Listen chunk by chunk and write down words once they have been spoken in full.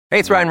Hey,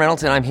 it's Ryan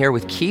Reynolds, and I'm here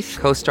with Keith,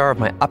 co-star of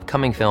my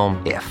upcoming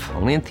film, If,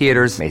 only in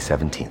theaters May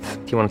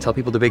 17th. Do you want to tell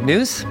people the big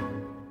news?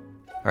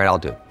 All right, I'll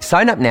do it.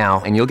 Sign up now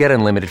and you'll get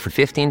unlimited for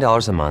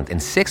 $15 a month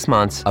and 6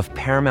 months of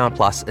Paramount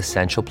Plus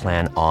Essential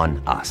Plan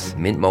on us.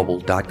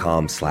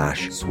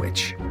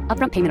 MintMobile.com/switch.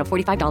 Upfront payment of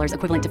 $45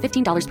 equivalent to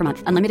 $15 per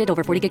month. Unlimited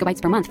over 40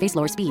 gigabytes per month. Face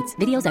lower speeds.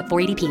 Videos at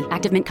 480p.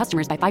 Active Mint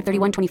customers by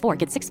 531.24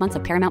 get 6 months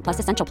of Paramount Plus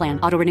Essential Plan.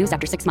 Auto renews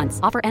after 6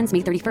 months. Offer ends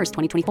May 31st,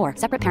 2024.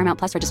 Separate Paramount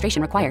Plus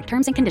registration required.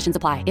 Terms and conditions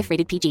apply if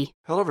rated PG.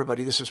 Hello,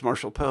 everybody. This is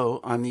Marshall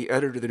Poe. I'm the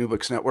editor of the New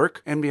Books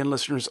Network. NBN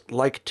listeners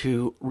like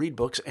to read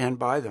books and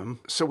buy them.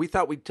 So we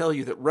thought we'd tell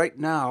you that right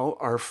now,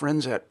 our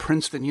friends at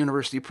Princeton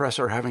University Press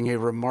are having a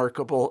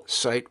remarkable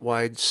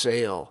site-wide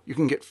sale. You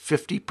can get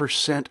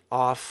 50%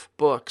 off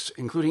books,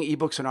 including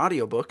ebooks and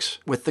audiobooks,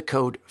 with the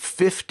code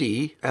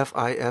 50,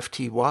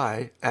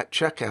 F-I-F-T-Y, at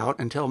checkout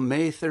until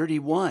May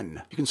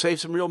 31. You can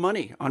save some real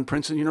money on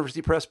Princeton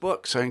University Press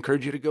books. I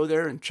encourage you to go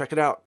there and check it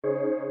out.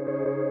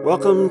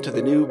 Welcome to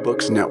the New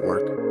Books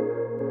Network.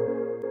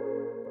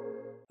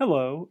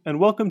 Hello, and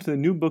welcome to the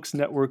New Books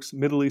Network's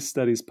Middle East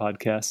Studies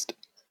podcast.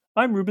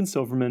 I'm Ruben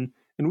Silverman,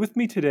 and with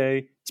me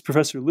today is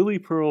Professor Lily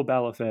Pearl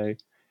Balafé.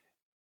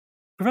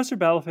 Professor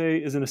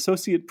Balafé is an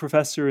associate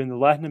professor in the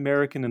Latin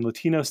American and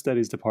Latino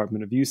Studies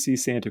Department of UC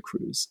Santa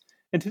Cruz,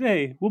 and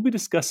today we'll be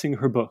discussing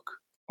her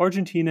book,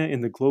 Argentina in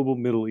the Global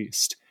Middle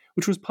East,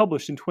 which was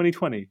published in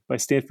 2020 by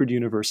Stanford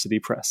University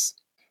Press.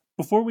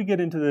 Before we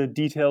get into the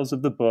details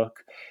of the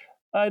book,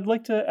 I'd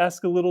like to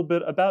ask a little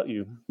bit about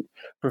you,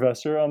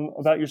 Professor,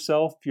 about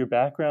yourself, your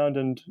background,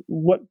 and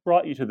what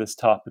brought you to this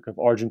topic of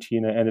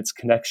Argentina and its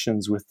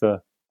connections with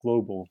the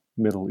global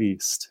Middle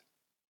East.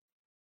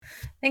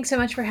 Thanks so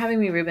much for having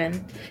me,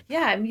 Ruben.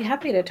 Yeah, I'm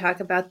happy to talk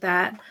about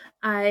that.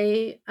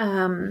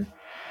 I'm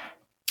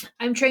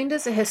trained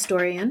as a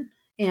historian,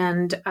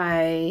 and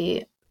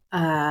I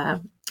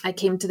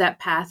came to that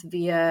path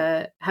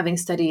via having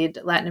studied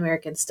Latin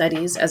American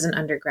studies as an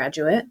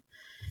undergraduate.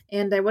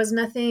 And there was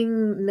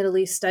nothing Middle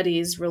East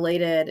studies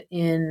related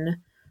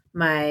in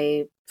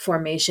my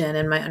formation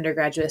and my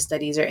undergraduate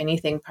studies or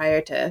anything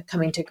prior to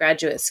coming to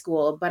graduate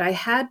school. But I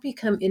had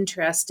become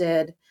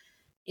interested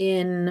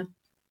in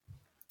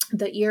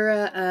the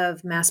era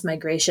of mass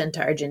migration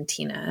to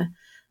Argentina.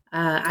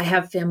 I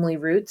have family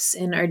roots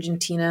in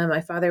Argentina.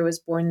 My father was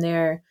born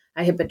there.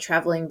 I had been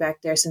traveling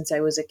back there since I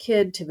was a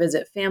kid to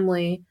visit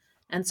family.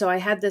 And so I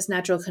had this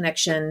natural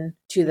connection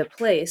to the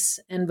place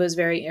and was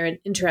very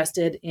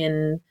interested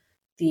in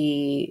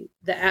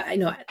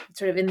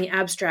sort of in the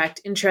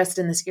abstract interest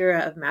in this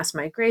era of mass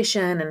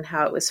migration and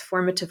how it was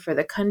formative for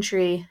the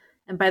country.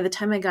 And by the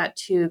time I got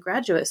to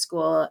graduate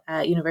school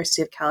at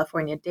University of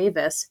California,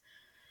 Davis,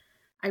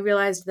 I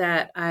realized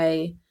that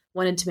I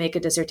wanted to make a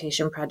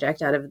dissertation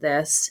project out of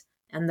this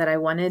and that I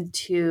wanted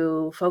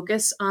to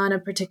focus on a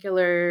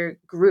particular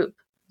group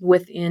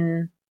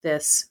within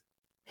this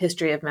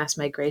history of mass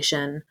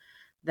migration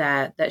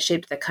that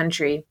shaped the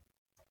country.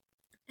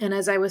 And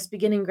as I was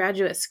beginning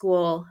graduate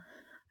school,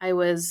 I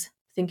was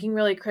thinking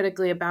really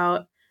critically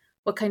about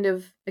what kind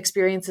of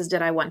experiences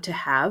did I want to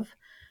have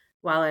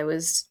while I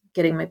was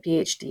getting my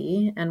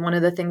PhD. And one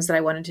of the things that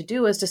I wanted to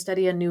do was to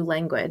study a new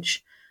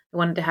language. I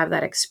wanted to have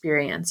that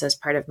experience as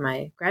part of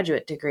my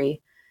graduate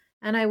degree.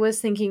 And I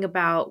was thinking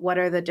about what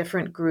are the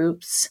different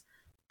groups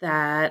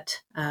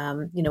that,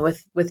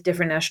 with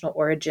different national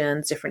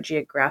origins, different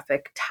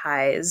geographic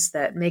ties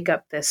that make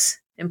up this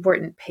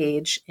important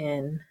page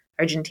in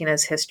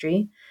Argentina's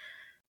history.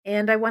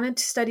 And I wanted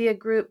to study a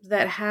group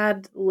that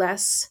had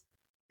less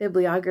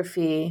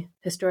bibliography,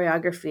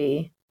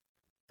 historiography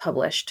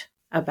published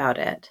about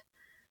it.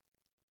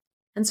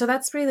 And so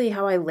that's really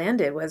how I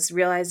landed, was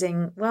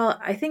realizing, well,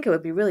 I think it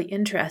would be really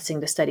interesting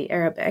to study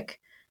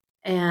Arabic.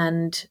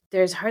 And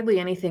there's hardly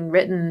anything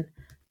written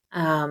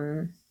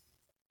in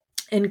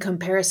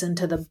comparison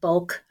to the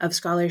bulk of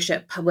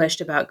scholarship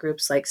published about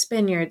groups like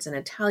Spaniards and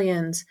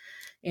Italians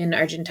in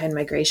Argentine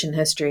migration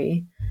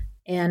history.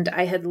 And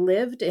I had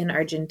lived in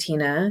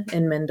Argentina,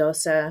 in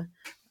Mendoza,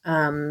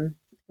 when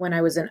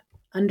I was an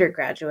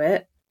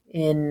undergraduate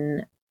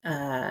in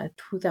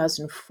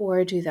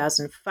 2004,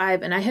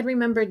 2005. And I had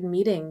remembered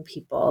meeting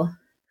people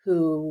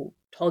who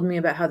told me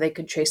about how they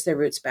could trace their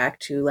roots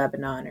back to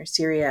Lebanon or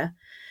Syria.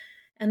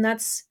 And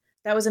that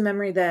was a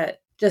memory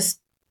that just,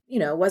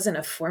 wasn't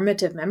a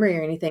formative memory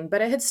or anything,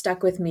 but it had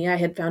stuck with me. I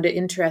had found it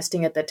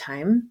interesting at the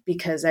time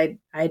because I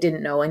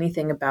didn't know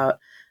anything about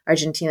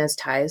Argentina's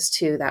ties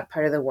to that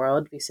part of the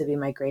world vis-a-vis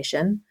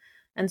migration.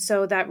 And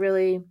so that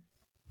really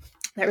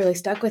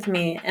stuck with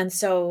me. And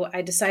so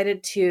I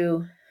decided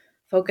to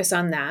focus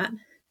on that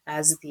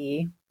as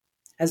the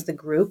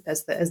group,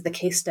 as the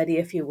case study,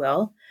 if you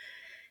will.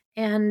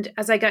 And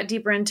as I got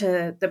deeper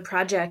into the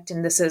project,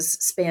 and this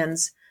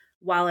spans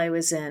while I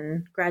was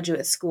in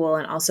graduate school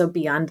and also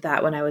beyond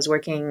that when I was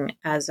working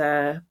as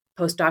a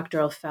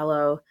postdoctoral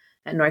fellow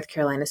at North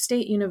Carolina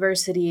State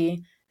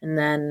University, and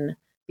then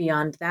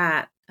beyond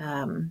that,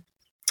 in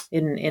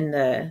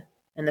the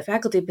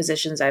faculty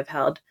positions I've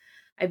held,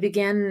 I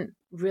began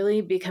really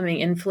becoming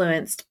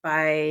influenced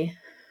by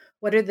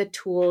what are the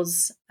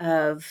tools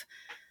of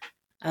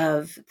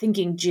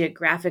thinking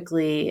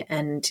geographically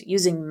and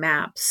using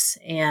maps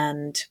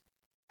and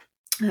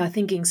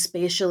thinking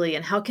spatially,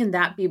 and how can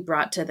that be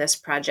brought to this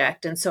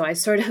project? And so I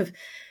sort of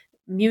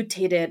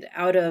mutated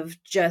out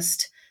of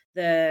just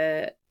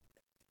the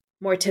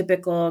more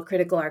typical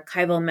critical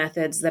archival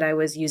methods that I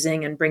was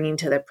using and bringing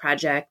to the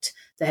project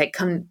that had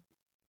come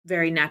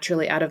very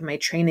naturally out of my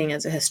training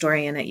as a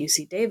historian at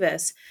UC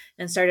Davis,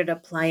 and started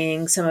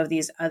applying some of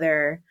these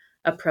other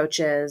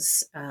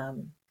approaches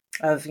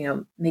of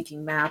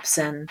making maps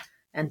and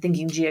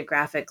thinking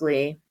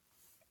geographically,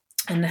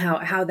 and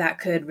how that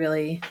could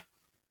really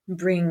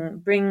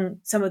bring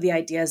some of the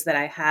ideas that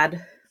I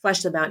had,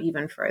 flesh them out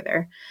even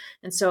further.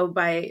 And so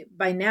by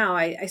now,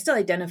 I still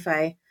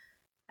identify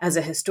as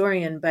a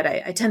historian, but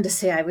I tend to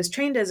say I was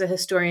trained as a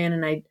historian,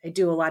 and I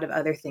do a lot of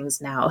other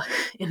things now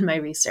in my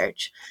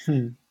research.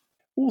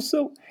 Well,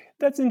 so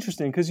that's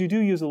interesting, because you do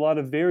use a lot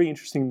of very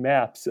interesting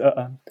maps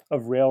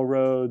of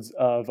railroads,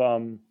 of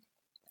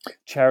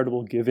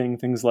charitable giving,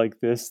 things like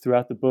this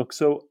throughout the book.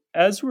 So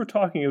as we're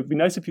talking, it would be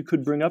nice if you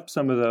could bring up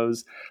some of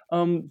those.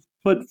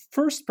 But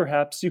first,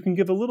 perhaps you can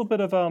give a little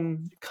bit of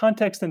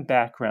context and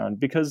background,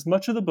 because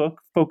much of the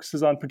book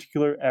focuses on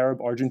particular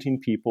Arab Argentine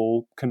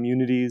people,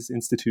 communities,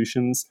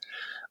 institutions.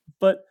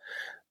 But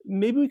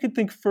maybe we could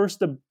think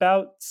first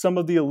about some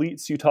of the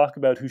elites you talk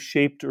about who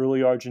shaped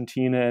early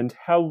Argentina and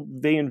how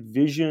they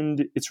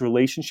envisioned its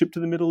relationship to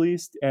the Middle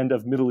East and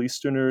of Middle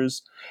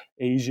Easterners,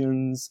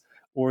 Asians,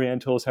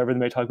 Orientals, however they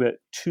might talk about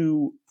it,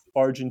 to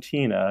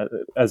Argentina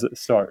as a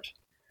start.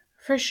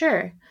 For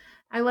sure.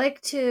 I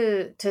like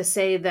to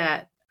say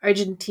that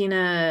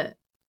Argentina,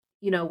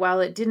 while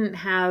it didn't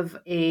have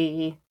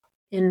a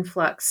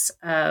influx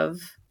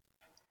of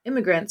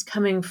immigrants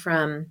coming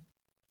from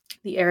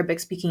the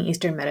Arabic-speaking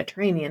Eastern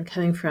Mediterranean,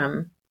 coming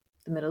from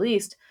the Middle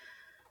East,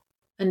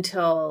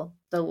 until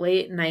the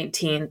late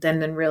 19th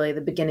and then really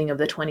the beginning of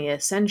the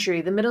 20th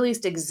century, the Middle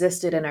East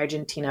existed in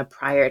Argentina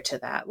prior to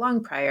that,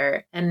 long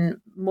prior,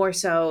 and more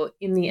so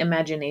in the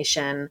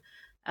imagination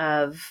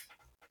of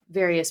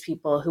various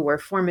people who were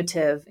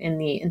formative in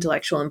the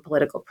intellectual and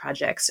political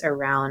projects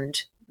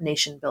around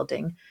nation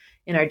building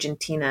in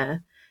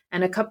Argentina.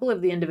 And a couple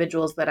of the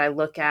individuals that I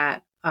look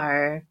at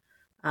are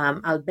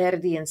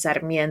Alberdi and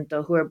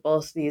Sarmiento, who are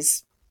both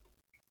these,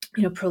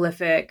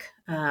 prolific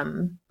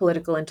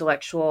political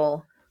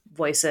intellectual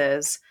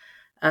voices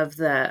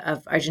of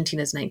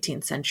Argentina's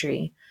 19th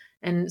century.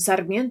 And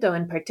Sarmiento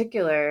in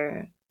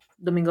particular,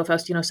 Domingo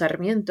Faustino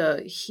Sarmiento,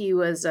 he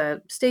was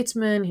a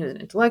statesman, he was an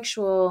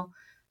intellectual,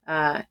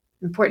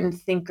 important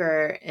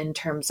thinker in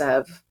terms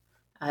of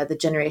the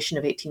generation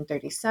of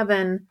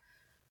 1837.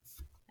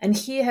 And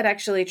he had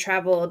actually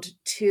traveled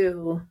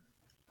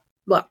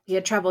he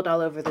had traveled all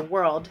over the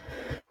world,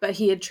 but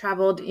he had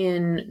traveled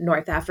in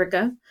North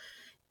Africa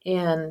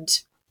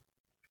and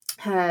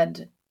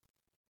had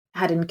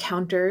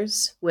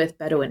encounters with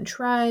Bedouin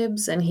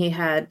tribes, and he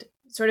had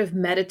sort of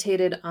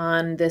meditated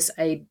on this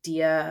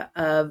idea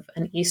of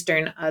an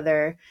Eastern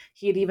other.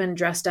 He had even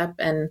dressed up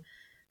and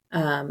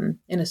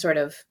in a sort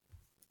of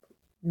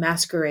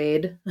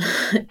masquerade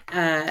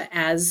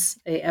as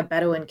a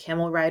Bedouin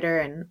camel rider,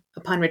 and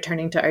upon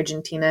returning to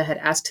Argentina had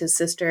asked his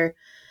sister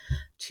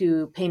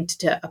to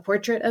paint a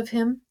portrait of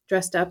him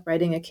dressed up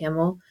riding a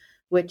camel,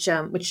 which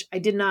I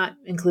did not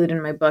include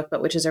in my book,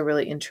 but which is a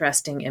really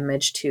interesting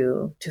image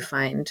to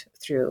find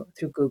through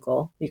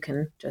Google. You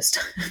can just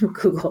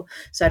Google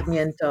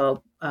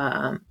Sarmiento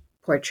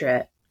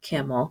portrait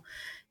camel.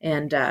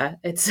 And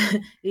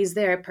he's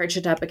there perched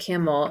atop a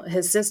camel.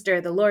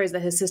 The lore is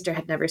that his sister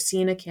had never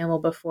seen a camel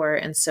before,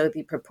 and so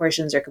the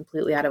proportions are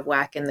completely out of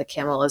whack, and the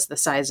camel is the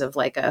size of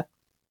like a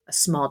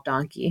small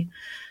donkey.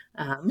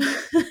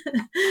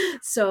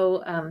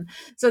 So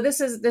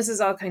this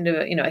is all kind of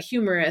a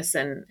humorous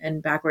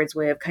and backwards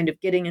way of kind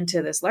of getting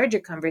into this larger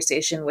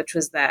conversation, which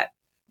was that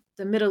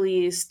the Middle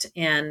East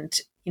and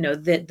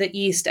the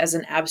East as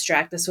an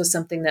abstract, this was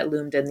something that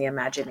loomed in the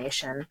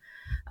imagination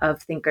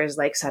of thinkers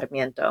like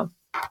Sarmiento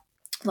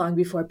long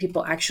before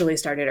people actually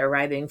started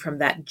arriving from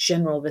that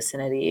general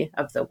vicinity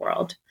of the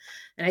world.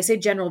 And I say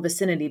general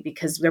vicinity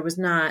because there was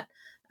not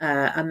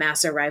a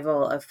mass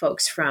arrival of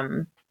folks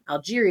from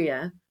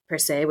Algeria per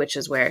se, which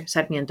is where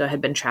Sarmiento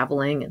had been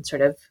traveling and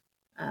sort of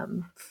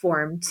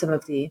formed some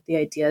of the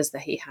ideas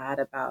that he had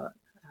about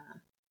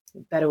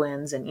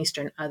Bedouins and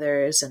Eastern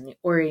others and the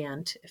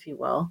Orient, if you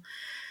will.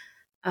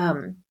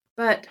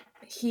 But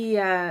he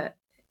and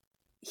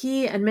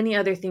many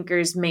other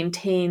thinkers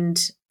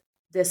maintained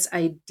this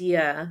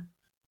idea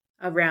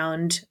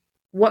around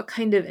what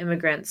kind of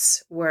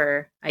immigrants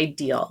were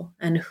ideal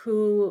and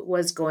who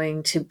was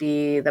going to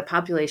be the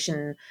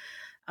population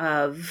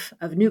of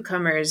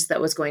newcomers that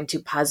was going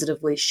to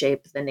positively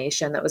shape the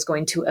nation, that was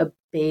going to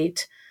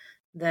abate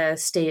the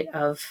state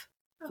of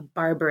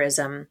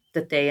barbarism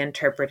that they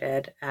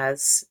interpreted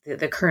as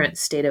the current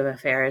state of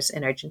affairs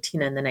in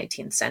Argentina in the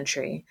 19th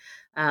century.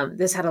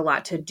 This had a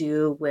lot to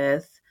do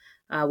with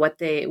what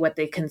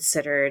they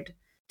considered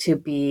to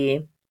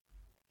be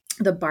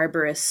the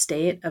barbarous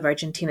state of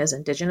Argentina's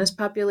indigenous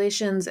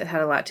populations. It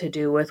had a lot to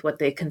do with what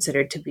they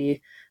considered to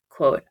be,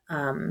 quote,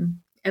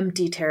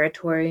 empty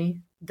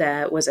territory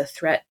that was a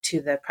threat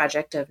to the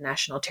project of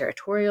national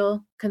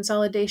territorial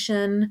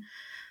consolidation.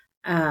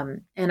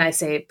 And I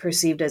say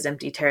perceived as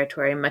empty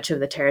territory. Much of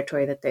the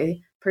territory that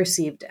they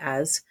perceived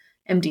as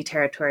empty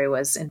territory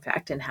was, in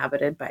fact,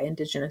 inhabited by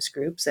indigenous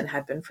groups and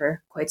had been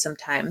for quite some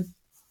time.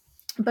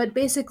 But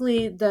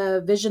basically,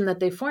 the vision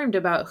that they formed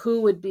about who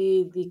would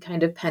be the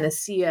kind of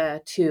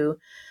panacea to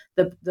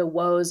the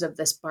woes of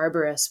this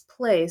barbarous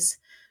place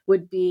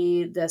would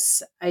be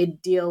this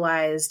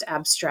idealized,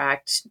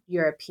 abstract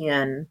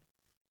European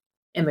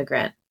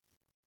immigrant.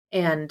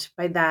 And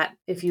by that,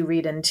 if you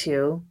read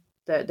into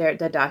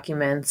the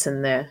documents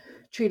and the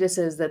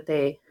treatises that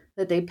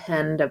they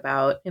penned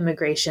about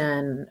immigration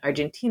in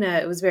Argentina,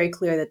 it was very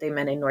clear that they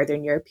meant a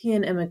Northern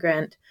European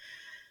immigrant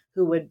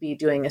who would be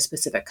doing a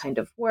specific kind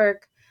of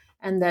work,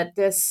 and that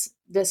this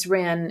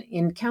ran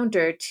in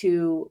counter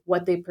to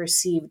what they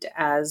perceived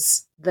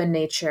as the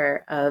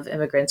nature of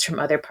immigrants from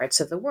other parts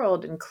of the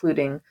world,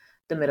 including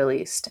the Middle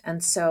East.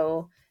 And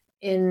so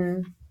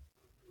in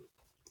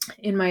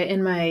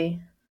my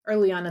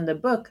early on in the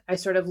book, I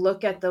sort of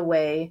look at the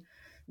way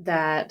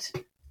that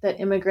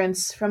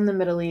immigrants from the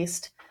Middle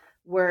East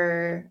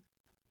were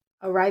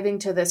arriving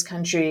to this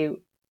country,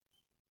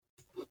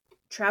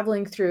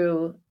 traveling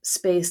through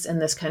space in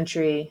this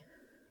country,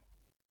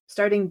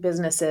 starting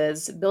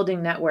businesses,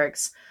 building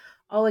networks,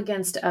 all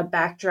against a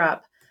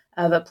backdrop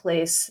of a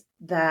place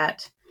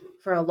that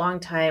for a long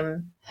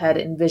time had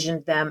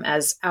envisioned them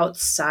as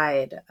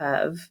outside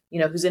of,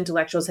 whose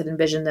intellectuals had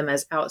envisioned them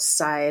as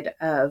outside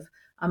of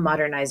a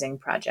modernizing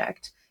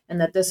project. And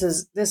that this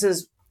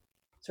is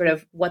sort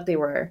of what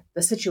the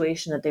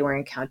situation that they were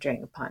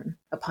encountering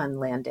upon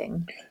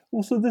landing.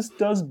 Well, so this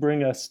does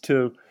bring us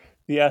to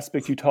the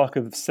aspect you talk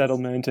of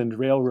settlement and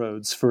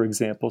railroads, for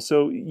example.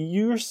 So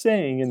you're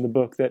saying in the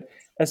book that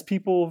as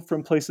people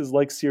from places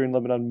like Syria and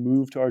Lebanon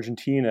moved to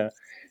Argentina,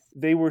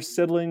 they were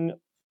settling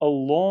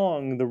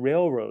along the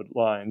railroad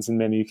lines in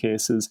many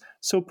cases.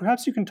 So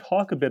perhaps you can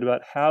talk a bit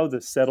about how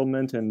the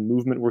settlement and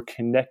movement were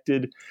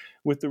connected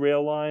with the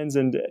rail lines,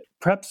 and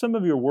perhaps some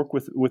of your work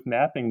with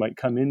mapping might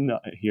come in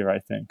here, I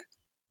think.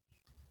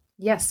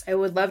 Yes, I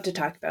would love to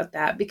talk about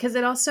that, because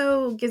it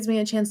also gives me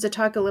a chance to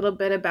talk a little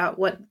bit about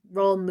what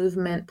role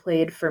movement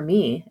played for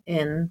me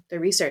in the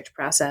research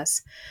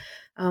process.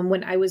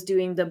 When I was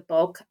doing the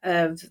bulk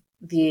of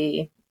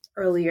the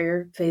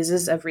earlier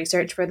phases of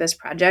research for this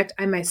project,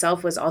 I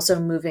myself was also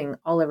moving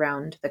all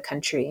around the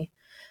country.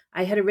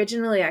 I had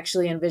originally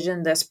actually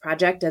envisioned this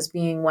project as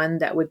being one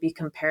that would be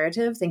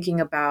comparative, thinking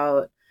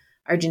about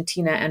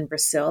Argentina and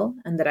Brazil,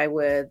 and that I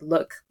would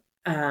look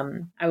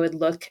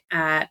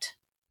at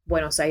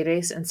Buenos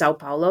Aires and Sao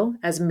Paulo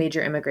as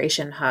major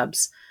immigration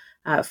hubs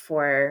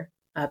for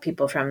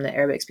people from the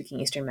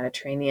Arabic-speaking Eastern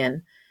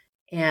Mediterranean.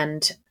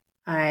 And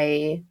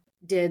I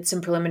did some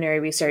preliminary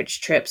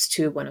research trips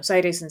to Buenos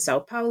Aires and Sao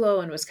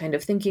Paulo and was kind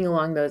of thinking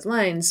along those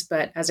lines.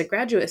 But as a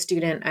graduate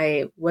student,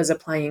 I was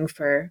applying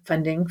for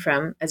funding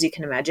from, as you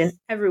can imagine,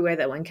 everywhere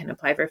that one can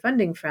apply for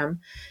funding from.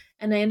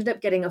 And I ended up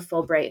getting a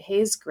Fulbright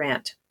Hays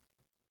grant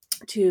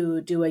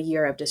to do a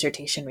year of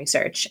dissertation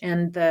research.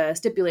 And the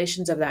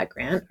stipulations of that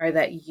grant are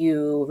that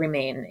you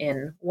remain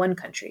in one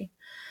country.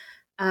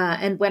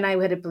 And when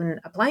I had been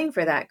applying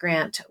for that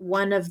grant,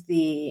 one of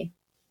the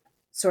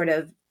sort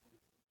of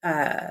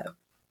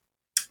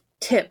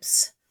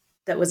tips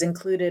that was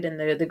included in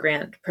the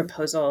grant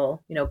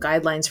proposal,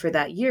 guidelines for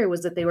that year,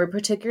 was that they were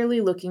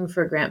particularly looking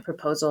for grant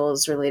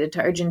proposals related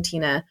to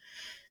Argentina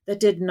that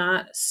did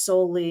not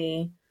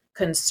solely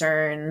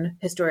concern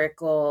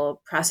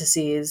historical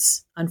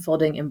processes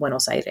unfolding in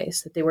Buenos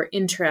Aires, that they were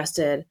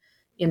interested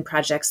in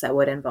projects that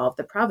would involve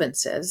the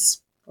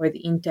provinces, or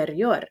the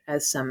interior,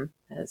 as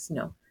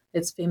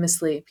it's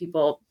famously,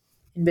 people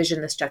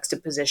envision this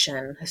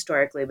juxtaposition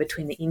historically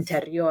between the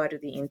interior,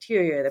 the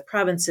interior, the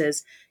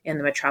provinces, and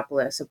the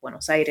metropolis of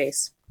Buenos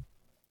Aires.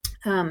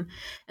 And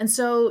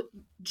so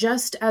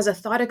just as a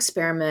thought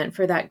experiment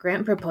for that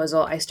grant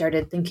proposal, I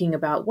started thinking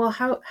about, well,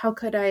 how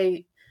could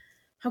I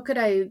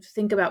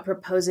think about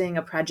proposing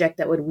a project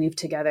that would weave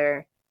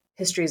together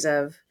histories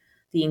of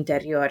the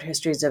interior,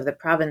 histories of the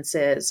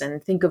provinces,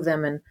 and think of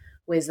them in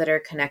ways that are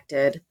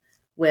connected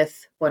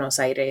with Buenos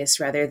Aires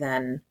rather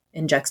than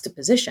in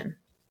juxtaposition.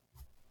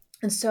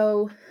 And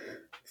so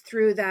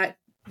through that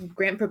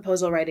grant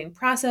proposal writing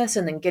process,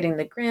 and then getting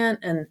the grant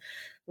and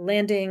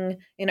landing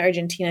in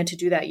Argentina to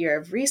do that year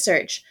of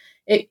research,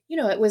 it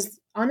was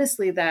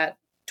honestly that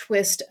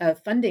twist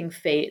of funding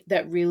fate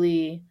that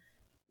really,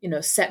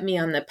 set me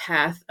on the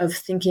path of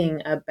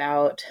thinking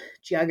about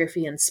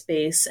geography and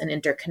space and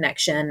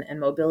interconnection and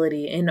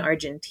mobility in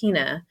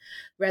Argentina,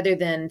 rather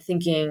than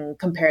thinking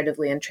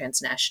comparatively and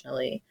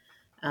transnationally.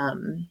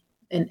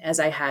 And as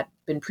I had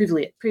been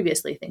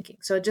previously thinking.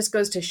 So it just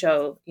goes to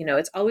show,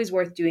 it's always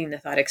worth doing the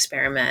thought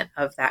experiment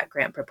of that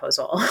grant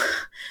proposal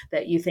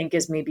that you think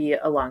is maybe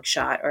a long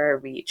shot or a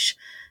reach,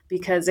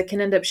 because it can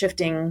end up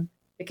shifting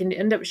It can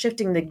end up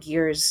shifting the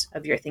gears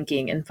of your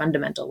thinking in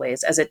fundamental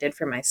ways, as it did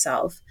for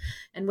myself.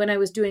 And when I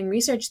was doing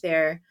research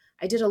there,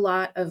 I did a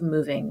lot of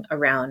moving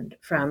around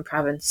from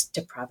province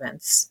to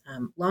province,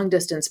 long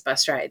distance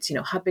bus rides,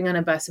 hopping on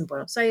a bus in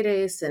Buenos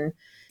Aires and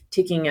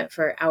taking it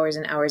for hours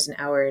and hours and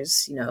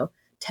hours,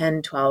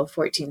 10, 12,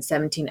 14,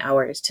 17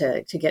 hours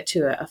to get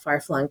to a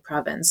far-flung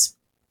province.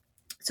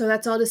 So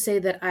that's all to say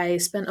that I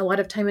spent a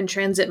lot of time in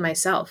transit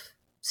myself,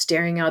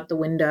 staring out the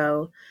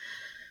window,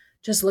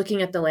 just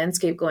looking at the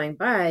landscape going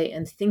by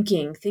and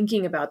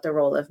thinking about the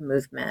role of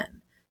movement.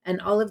 And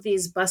all of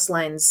these bus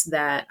lines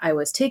that I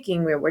was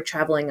taking, where we're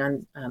traveling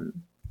on,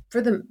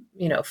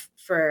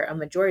 for a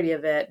majority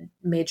of it,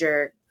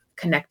 major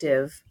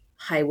connective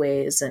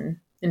highways and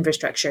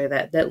infrastructure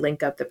that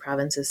link up the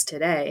provinces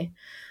today.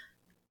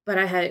 But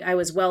I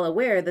was well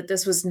aware that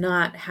this was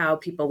not how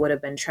people would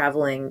have been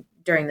traveling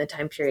during the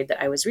time period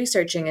that I was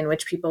researching, in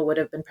which people would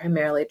have been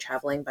primarily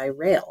traveling by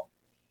rail.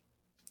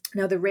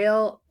 Now, the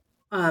rail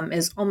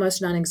is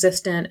almost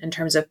non-existent in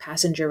terms of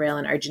passenger rail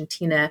in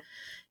Argentina.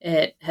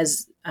 It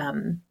has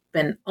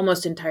been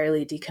almost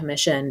entirely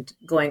decommissioned,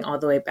 going all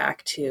the way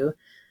back to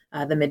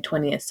the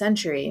mid-20th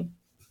century.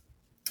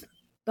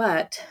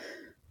 But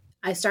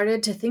I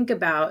started to think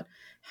about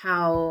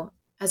how,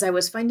 as I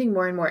was finding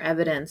more and more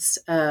evidence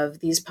of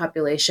these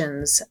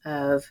populations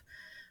of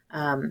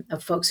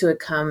folks who had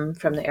come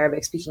from the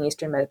Arabic-speaking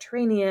Eastern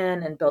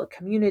Mediterranean and built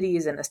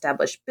communities and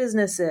established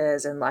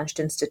businesses and launched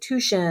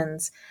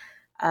institutions,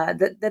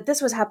 that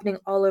this was happening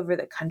all over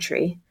the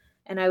country.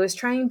 And I was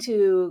trying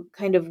to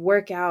kind of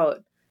work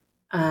out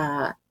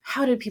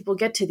how did people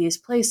get to these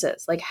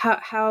places? Like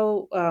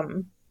how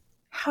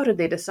did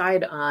they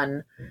decide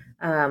on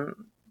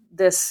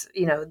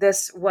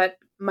this what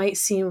might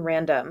seem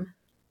random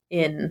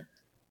in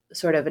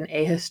sort of an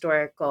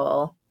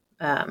ahistorical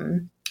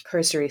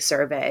cursory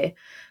survey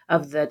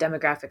of the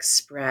demographic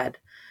spread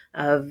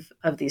of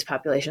these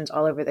populations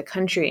all over the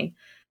country.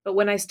 But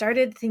when I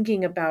started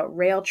thinking about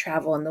rail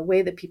travel and the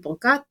way that people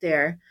got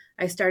there,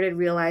 I started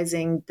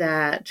realizing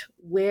that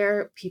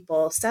where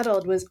people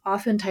settled was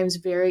oftentimes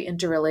very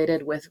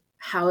interrelated with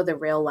how the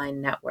rail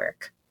line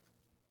network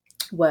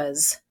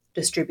was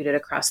distributed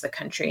across the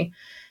country.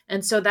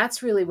 And so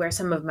that's really where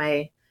some of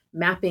my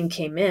mapping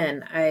came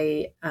in.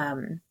 I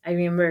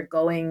remember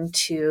going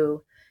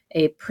to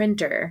a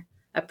print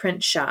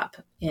shop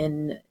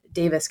in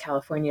Davis,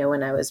 California,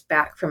 when I was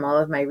back from all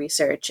of my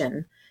research,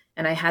 and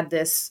I had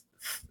this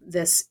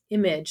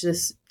image,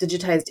 this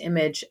digitized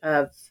image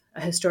of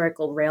a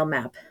historical rail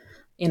map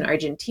in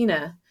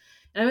Argentina.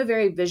 And I'm a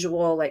very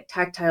visual,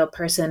 tactile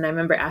person. I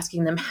remember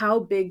asking them, how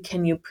big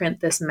can you print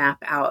this map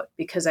out?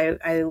 Because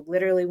I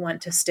literally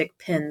want to stick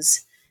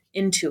pins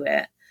into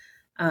it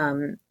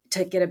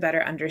to get a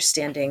better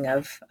understanding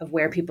of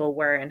where people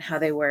were and how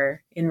they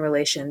were in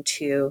relation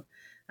to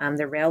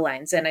the rail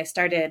lines. And I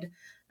started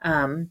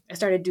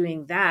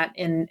doing that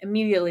and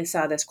immediately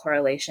saw this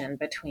correlation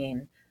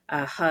between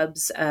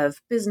hubs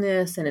of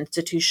business and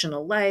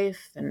institutional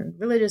life and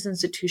religious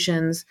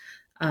institutions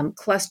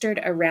clustered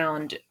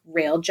around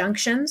rail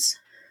junctions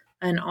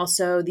and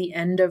also the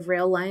end of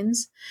rail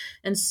lines.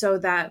 And so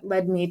that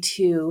led me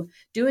to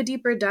do a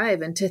deeper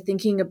dive into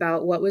thinking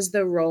about what was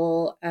the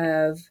role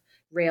of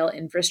rail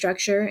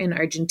infrastructure in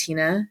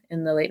Argentina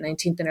in the late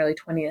 19th and early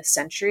 20th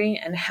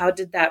century, and how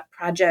did that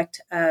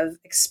project of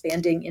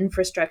expanding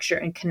infrastructure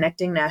and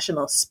connecting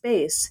national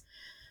space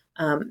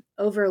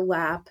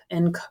overlap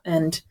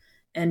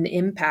and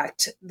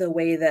impact the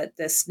way that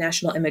this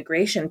national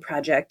immigration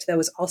project that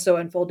was also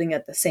unfolding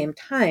at the same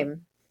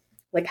time,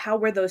 like how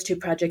were those two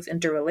projects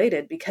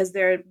interrelated? Because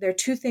they're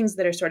two things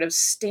that are sort of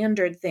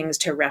standard things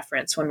to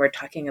reference when we're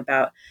talking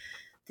about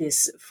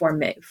this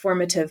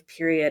formative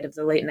period of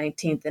the late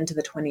 19th into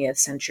the 20th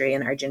century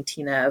in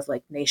Argentina of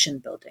nation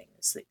building.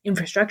 It's the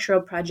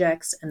infrastructural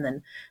projects and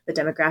then the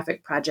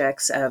demographic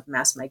projects of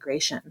mass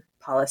migration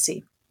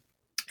policy.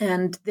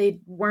 And they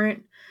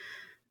weren't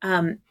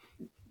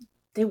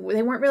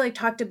really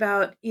talked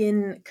about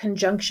in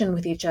conjunction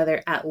with each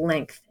other at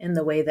length in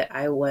the way that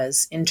I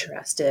was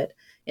interested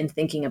in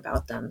thinking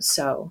about them.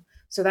 So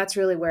that's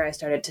really where I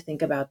started to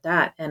think about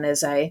that. And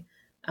as I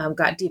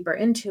got deeper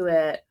into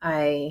it,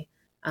 I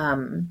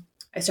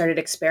started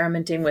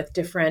experimenting with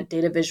different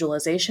data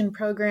visualization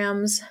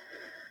programs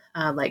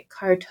like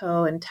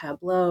Carto and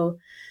Tableau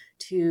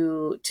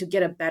to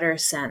get a better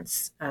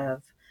sense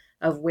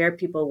of where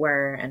people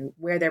were and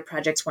where their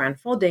projects were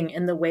unfolding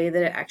in the way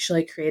that it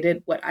actually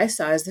created what I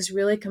saw as this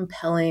really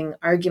compelling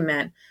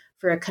argument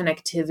for a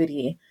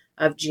connectivity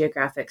of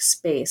geographic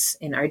space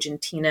in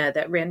Argentina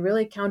that ran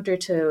really counter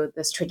to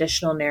this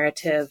traditional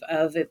narrative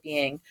of it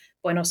being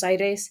Buenos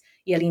Aires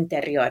y el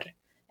interior.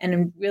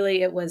 And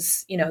really it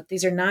was,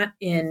 these are not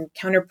in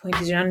counterpoint,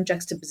 these are not in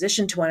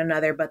juxtaposition to one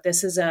another, but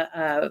this is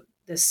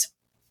this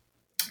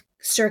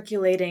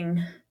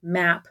circulating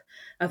map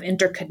of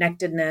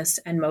interconnectedness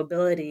and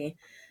mobility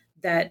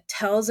that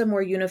tells a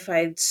more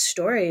unified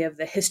story of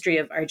the history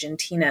of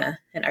Argentina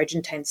and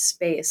Argentine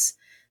space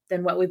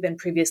than what we've been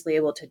previously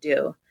able to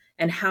do.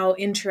 And how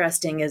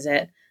interesting is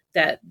it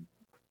that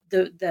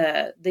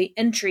the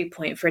entry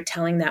point for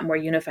telling that more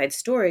unified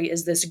story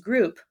is this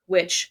group,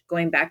 which,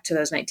 going back to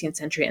those 19th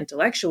century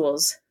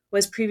intellectuals,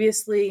 was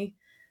previously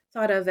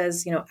thought of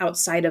as,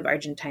 outside of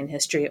Argentine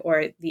history,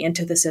 or the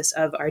antithesis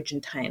of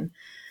Argentine,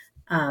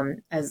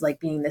 as like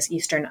being this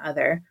Eastern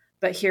other.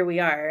 But here we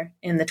are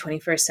in the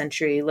 21st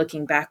century,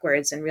 looking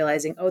backwards and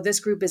realizing, oh, this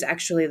group is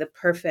actually the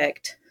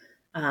perfect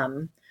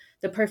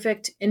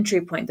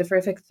entry point, the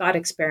perfect thought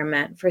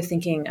experiment for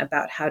thinking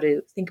about how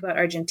to think about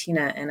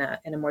Argentina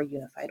in a more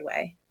unified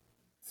way.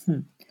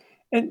 And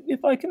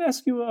if I can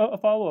ask you a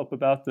follow-up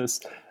about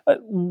this,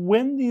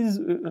 when these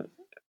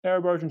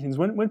Arab Argentines,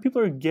 when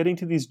people are getting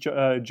to these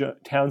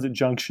towns at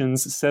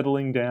junctions,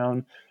 settling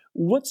down,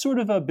 what sort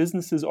of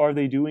businesses are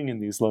they doing in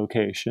these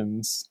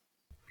locations?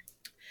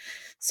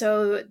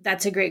 So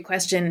that's a great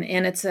question,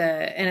 and it's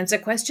a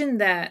question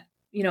that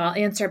I'll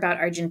answer about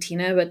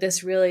Argentina, but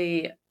this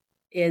really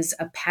is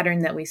a pattern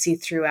that we see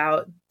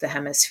throughout the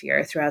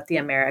hemisphere, throughout the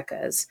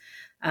Americas.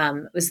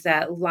 Was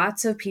that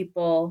lots of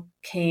people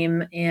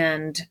came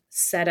and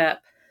set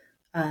up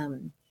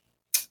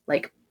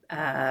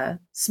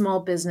small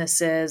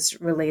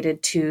businesses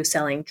related to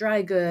selling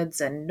dry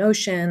goods and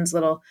notions,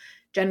 little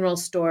general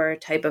store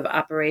type of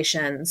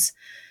operations.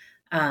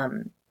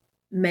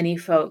 Many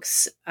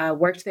folks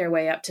worked their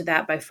way up to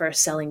that by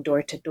first selling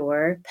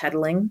door-to-door,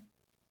 peddling.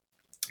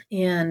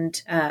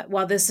 And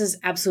while this is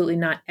absolutely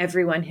not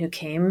everyone who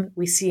came,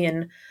 we see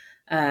in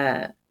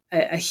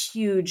a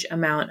huge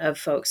amount of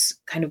folks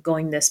kind of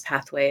going this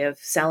pathway of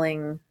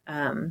selling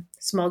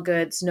small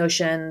goods,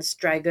 notions,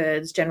 dry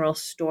goods, general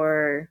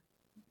store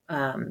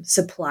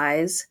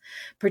supplies,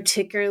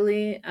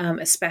 particularly,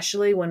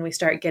 especially when we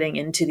start getting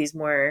into these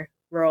more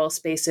rural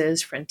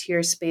spaces,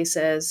 frontier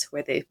spaces,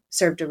 where they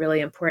served a really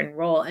important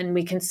role. And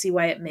we can see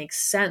why it makes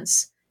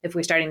sense if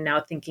we're starting now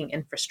thinking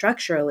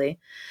infrastructurally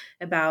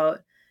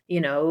about,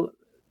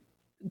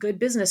 good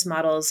business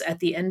models at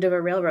the end of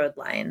a railroad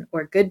line,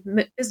 or good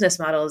business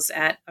models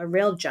at a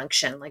rail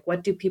junction. Like,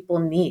 what do people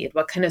need?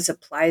 What kind of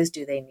supplies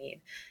do they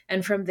need?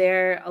 And from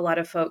there, a lot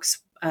of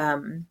folks,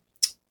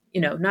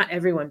 not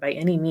everyone by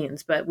any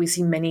means, but we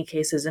see many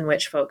cases in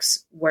which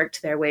folks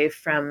worked their way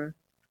from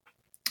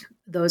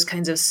those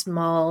kinds of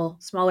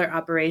smaller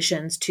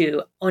operations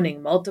to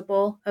owning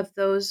multiple of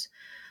those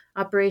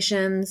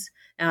operations.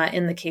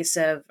 In the case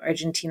of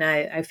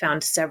Argentina, I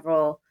found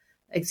several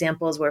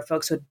examples where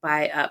folks would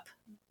buy up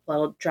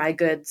little dry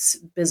goods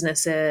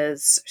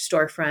businesses,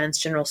 storefronts,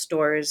 general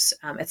stores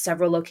at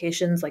several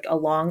locations, like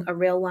along a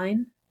rail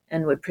line,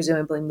 and would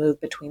presumably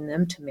move between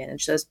them to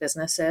manage those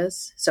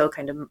businesses. So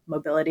kind of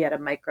mobility at a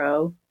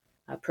micro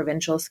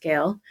provincial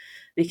scale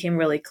became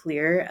really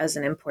clear as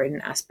an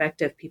important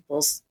aspect of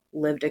people's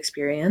lived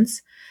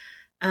experience.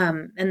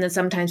 And then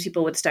sometimes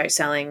people would start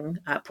selling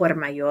por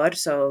mayor,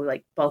 so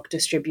like bulk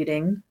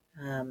distributing.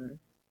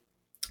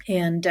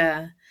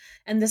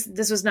 And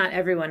this was not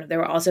everyone. There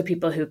were also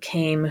people who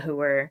came who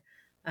were,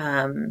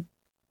 from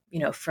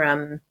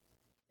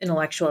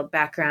intellectual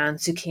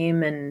backgrounds, who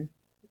came and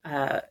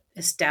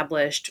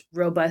established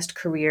robust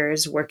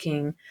careers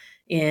working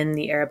in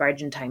the Arab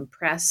Argentine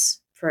press,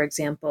 for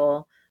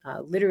example,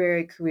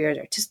 literary careers,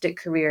 artistic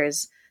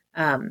careers.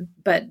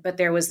 But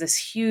there was this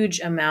huge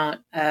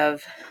amount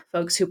of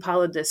folks who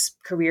followed this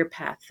career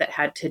path that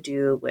had to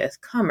do with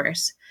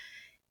commerce.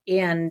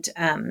 And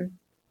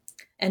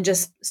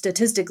just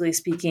statistically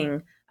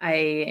speaking,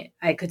 I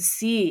could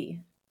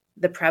see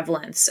the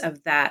prevalence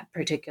of that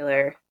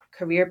particular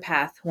career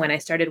path when I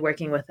started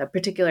working with a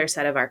particular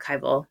set of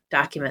archival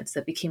documents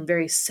that became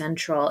very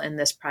central in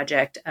this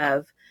project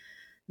of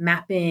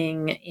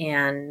mapping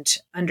and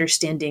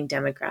understanding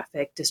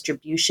demographic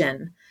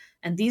distribution.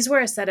 And these were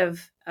a set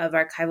of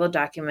archival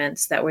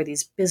documents that were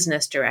these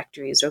business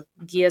directories, or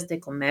guías de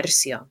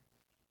comercio.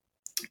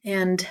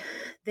 And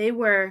they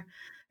were,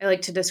 I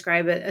like to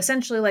describe it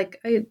essentially like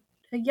a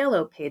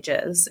yellow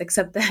pages,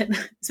 except that,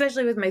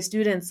 especially with my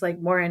students, like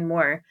more and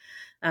more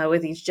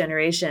with each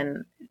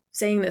generation,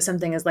 saying that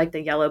something is like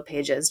the yellow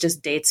pages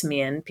just dates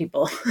me, and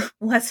people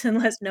less and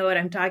less know what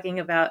I'm talking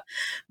about.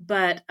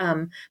 But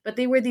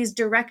they were these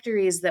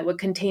directories that would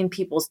contain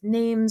people's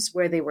names,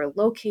 where they were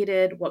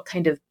located, what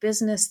kind of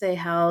business they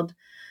held,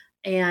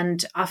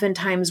 and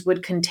oftentimes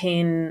would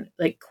contain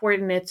like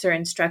coordinates or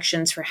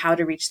instructions for how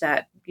to reach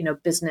that,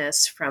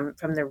 business from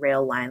the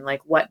rail line,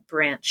 like what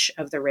branch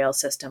of the rail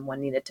system one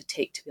needed to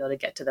take to be able to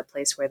get to the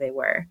place where they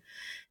were.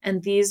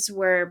 And these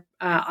were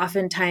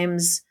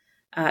oftentimes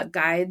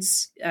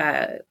guides,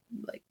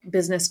 like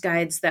business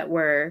guides that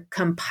were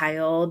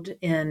compiled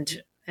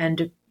and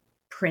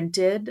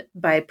printed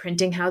by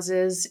printing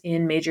houses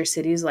in major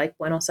cities like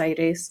Buenos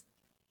Aires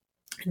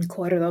and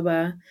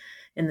Cordoba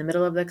in the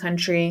middle of the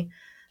country.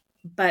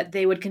 But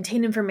they would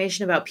contain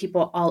information about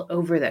people all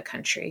over the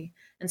country.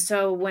 And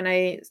so when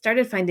I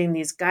started finding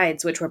these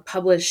guides, which were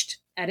published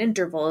at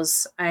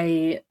intervals,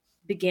 I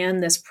began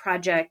this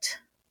project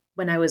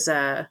when I was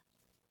a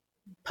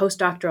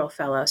postdoctoral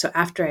fellow. So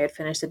after I had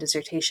finished the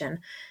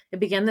dissertation, I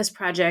began this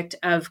project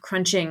of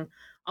crunching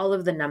all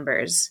of the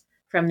numbers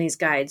from these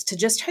guides to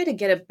just try to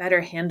get a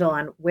better handle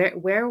on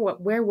where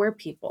were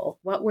people,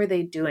 what were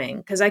they doing?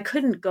 Because I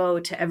couldn't go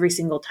to every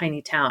single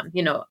tiny town,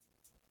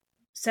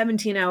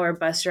 17-hour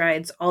bus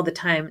rides all the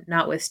time,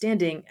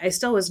 notwithstanding, I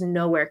still was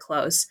nowhere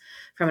close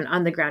from an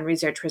on-the-ground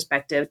research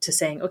perspective to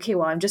saying, okay,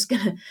 well, I'm just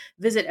going to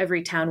visit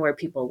every town where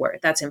people were.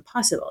 That's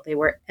impossible. They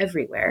were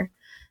everywhere.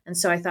 And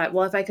so I thought,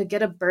 well, if I could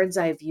get a bird's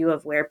eye view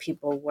of where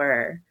people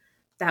were,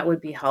 that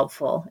would be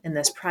helpful in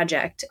this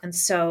project. And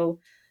so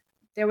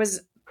there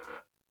was,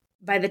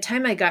 by the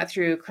time I got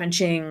through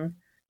crunching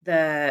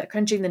the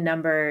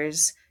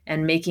numbers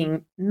and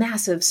making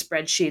massive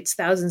spreadsheets,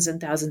 thousands and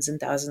thousands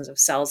and thousands of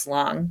cells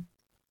long,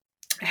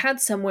 I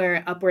had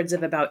somewhere upwards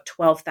of about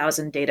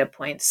 12,000 data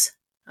points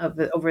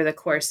over the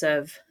course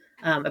of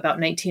about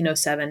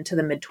 1907 to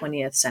the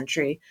mid-20th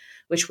century,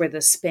 which were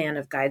the span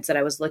of guides that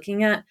I was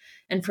looking at.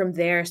 And from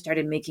there,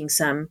 started making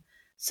some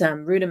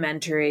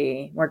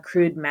rudimentary, more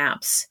crude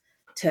maps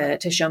to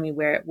show me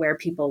where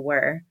people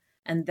were.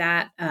 And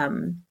that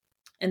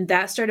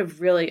sort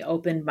of really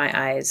opened my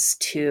eyes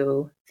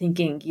to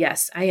thinking,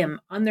 yes, I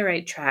am on the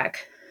right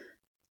track,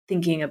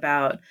 thinking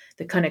about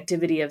the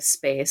connectivity of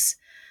space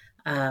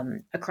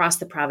across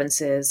the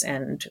provinces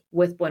and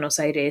with Buenos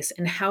Aires,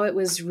 and how it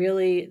was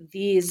really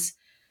these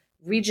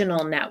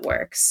regional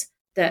networks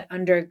that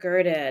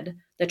undergirded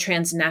the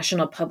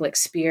transnational public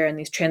sphere and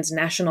these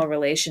transnational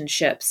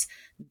relationships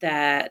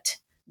that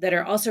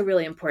are also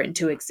really important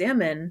to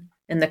examine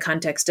in the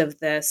context of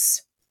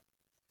this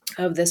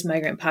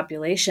migrant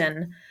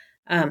population,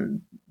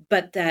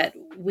 but that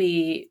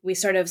we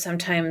sort of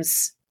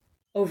sometimes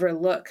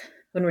overlook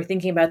when we're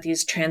thinking about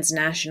these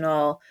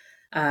transnational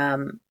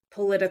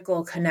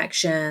political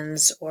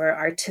connections or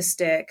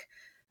artistic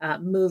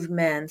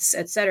movements,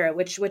 et cetera,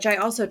 which I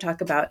also talk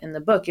about in the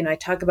book. I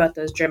talk about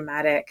those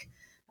dramatic,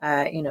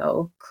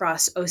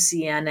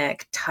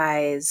 cross-oceanic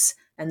ties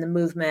and the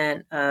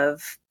movement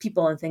of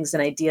people and things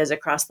and ideas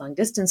across long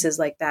distances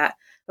like that.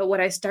 But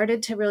what I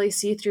started to really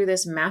see through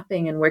this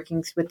mapping and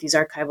working with these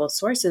archival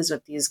sources,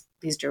 with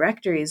these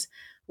directories,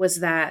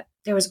 was that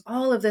there was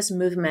all of this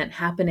movement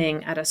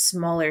happening at a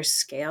smaller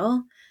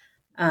scale,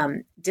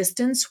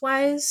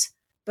 distance-wise,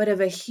 but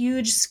of a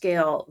huge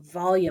scale,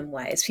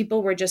 volume-wise.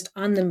 People were just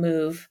on the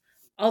move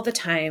all the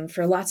time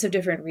for lots of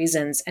different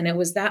reasons. And it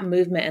was that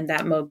movement and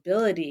that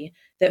mobility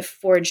that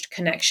forged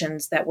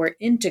connections that were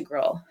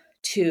integral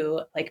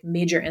to like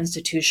major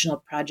institutional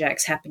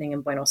projects happening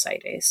in Buenos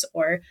Aires,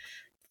 or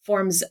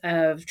forms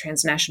of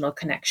transnational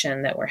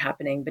connection that were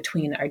happening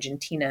between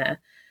Argentina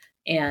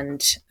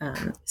and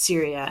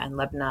Syria and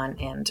Lebanon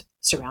and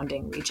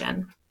surrounding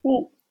region.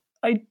 Well,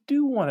 I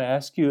do want to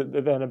ask you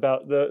then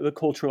about the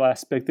cultural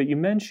aspect that you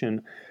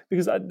mentioned,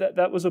 because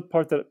that was a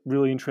part that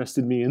really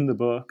interested me in the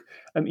book.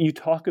 You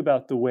talk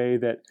about the way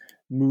that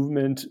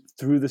movement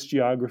through this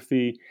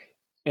geography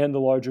and the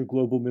larger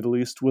global Middle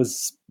East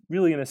was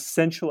really an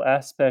essential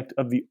aspect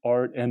of the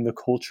art and the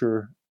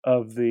culture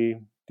of the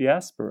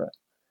diaspora.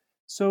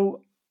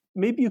 So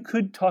maybe you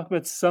could talk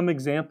about some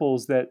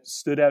examples that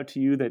stood out to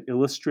you that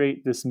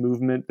illustrate this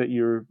movement that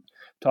you're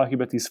talking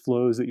about, these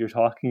flows that you're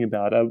talking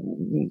about,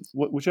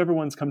 whichever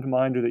ones come to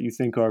mind or that you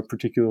think are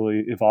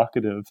particularly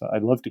evocative,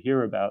 I'd love to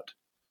hear about.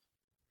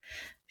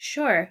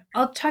 Sure.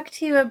 I'll talk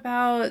to you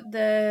about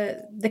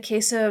the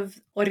case of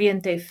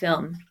Oriente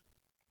Film,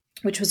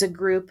 which was a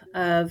group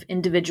of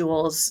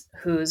individuals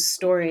whose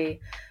story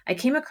I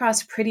came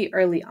across pretty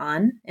early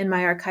on in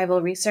my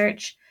archival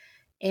research.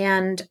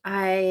 And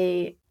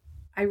I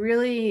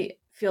really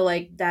feel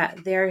like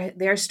that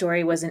their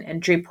story was an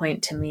entry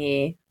point to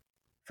me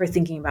for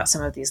thinking about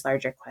some of these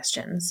larger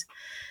questions.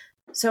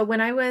 So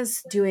when I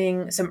was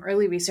doing some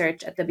early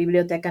research at the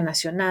Biblioteca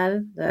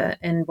Nacional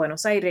in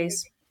Buenos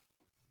Aires,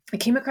 I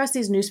came across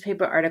these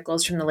newspaper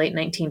articles from the late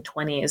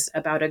 1920s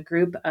about a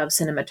group of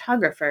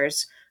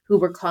cinematographers who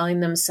were calling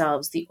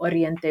themselves the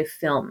Oriente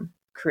Film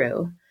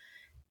Crew.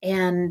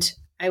 And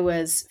I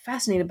was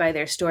fascinated by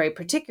their story,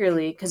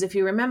 particularly because if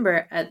you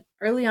remember,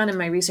 early on in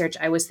my research,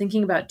 I was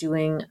thinking about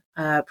doing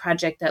a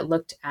project that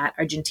looked at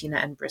Argentina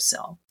and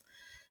Brazil.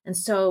 And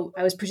so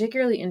I was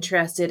particularly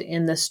interested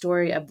in the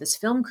story of this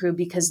film crew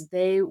because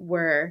they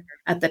were,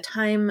 at the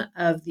time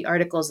of the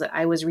articles that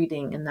I was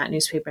reading in that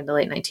newspaper in the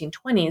late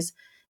 1920s,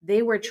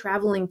 they were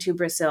traveling to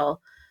Brazil,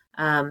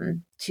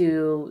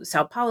 to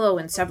Sao Paulo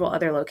and several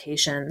other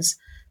locations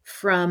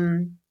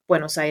from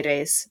Buenos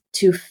Aires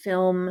to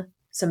film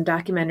some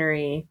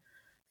documentary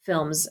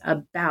films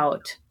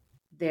about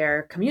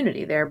their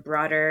community, their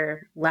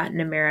broader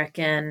Latin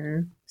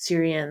American,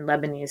 Syrian,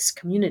 Lebanese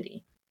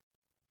community.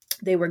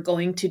 They were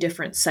going to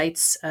different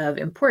sites of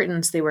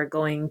importance. They were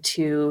going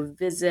to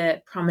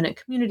visit prominent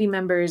community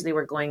members. They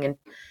were going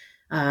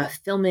and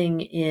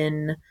filming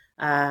in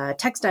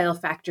textile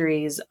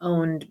factories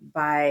owned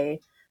by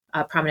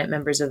prominent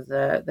members of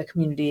the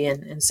community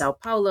in Sao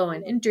Paulo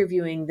and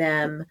interviewing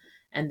them.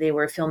 And they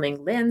were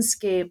filming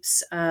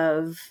landscapes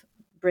of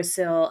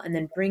Brazil and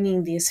then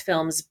bringing these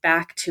films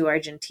back to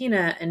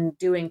Argentina and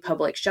doing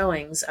public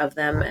showings of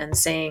them and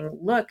saying,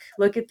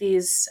 look at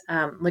these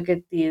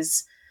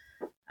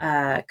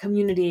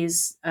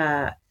communities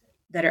that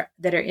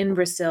are in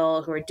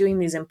Brazil who are doing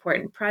these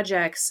important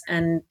projects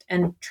and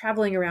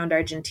traveling around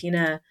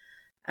Argentina,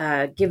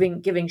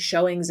 giving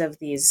showings of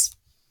these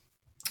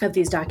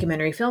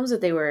documentary films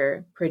that they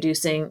were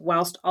producing,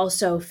 whilst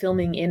also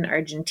filming in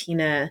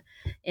Argentina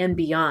and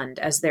beyond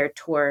as their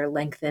tour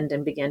lengthened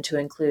and began to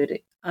include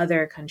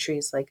other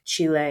countries like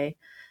Chile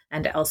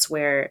and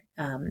elsewhere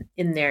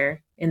in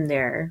their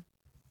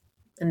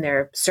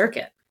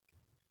circuit.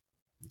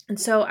 And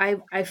so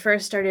I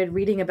first started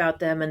reading about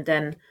them and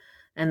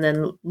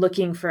then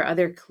looking for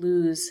other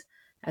clues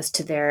as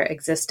to their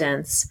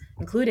existence,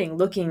 including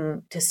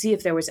looking to see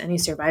if there was any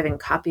surviving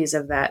copies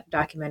of that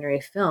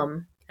documentary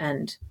film.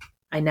 And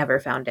I never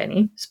found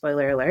any.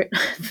 Spoiler alert.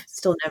 I've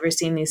still never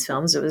seen these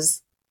films. It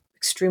was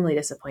extremely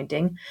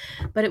disappointing.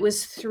 But it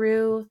was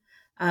through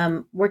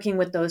working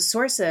with those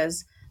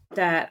sources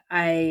that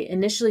I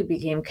initially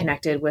became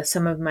connected with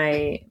some of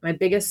my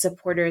biggest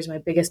supporters, my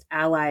biggest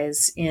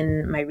allies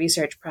in my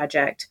research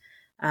project,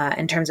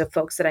 in terms of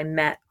folks that I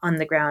met on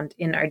the ground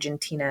in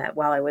Argentina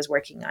while I was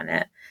working on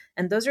it.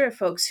 And those are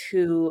folks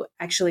who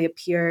actually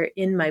appear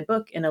in my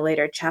book in a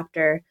later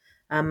chapter.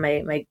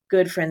 My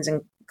good friends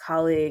and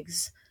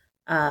colleagues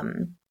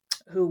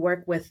who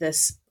work with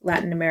this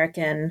Latin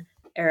American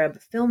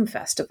Arab Film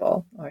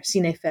Festival, or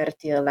Cine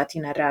Fertil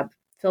Latin Arab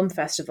Film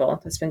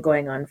Festival, that's been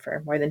going on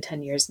for more than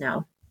 10 years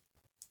now.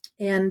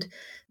 And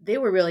they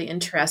were really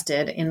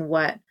interested in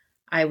what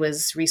I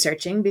was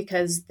researching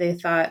because they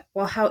thought,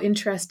 well, how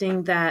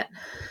interesting that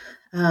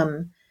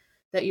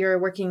that you're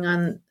working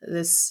on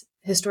this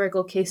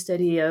historical case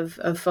study of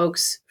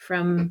folks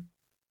from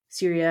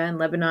Syria and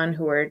Lebanon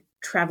who are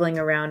traveling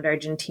around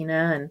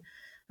Argentina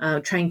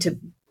and trying to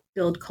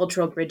build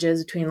cultural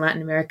bridges between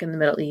Latin America and the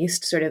Middle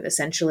East, sort of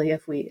essentially,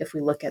 if we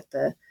look at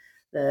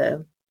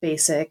the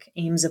basic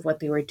aims of what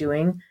they were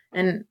doing.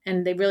 And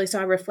they really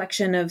saw a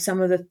reflection of some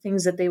of the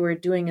things that they were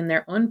doing in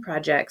their own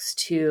projects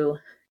to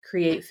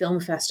create film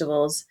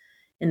festivals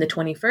in the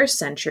 21st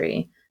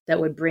century that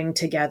would bring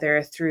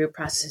together, through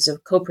processes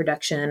of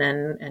co-production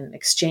and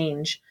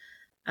exchange,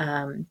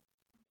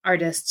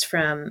 artists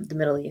from the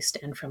Middle East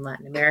and from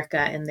Latin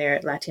America in their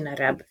Latin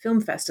Arab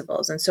film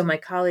festivals. And so my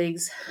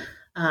colleagues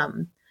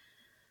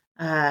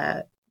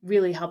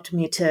really helped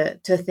me to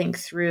think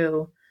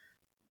through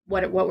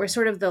what were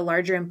sort of the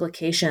larger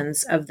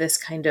implications of this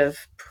kind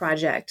of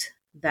project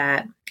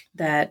that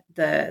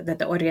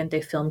the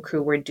Oriente film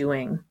crew were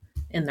doing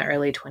in the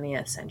early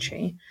 20th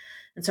century.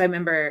 And so I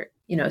remember,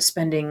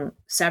 spending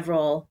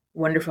several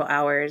wonderful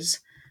hours,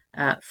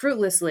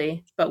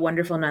 fruitlessly, but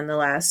wonderful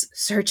nonetheless,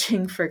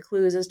 searching for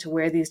clues as to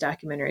where these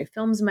documentary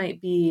films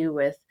might be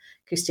with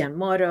Cristian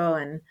Moro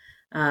and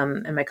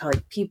my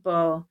colleague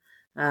Pipo,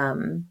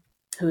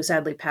 who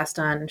sadly passed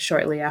on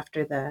shortly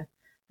after the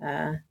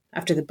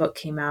book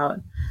came out,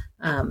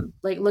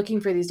 looking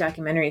for these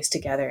documentaries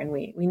together. And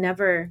we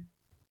never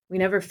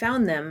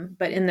found them,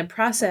 but in the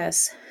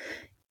process,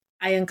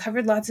 I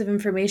uncovered lots of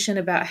information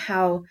about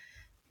how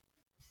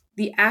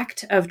the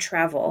act of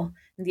travel,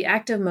 the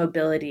act of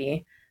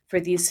mobility for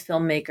these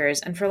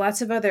filmmakers and for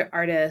lots of other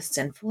artists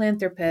and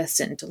philanthropists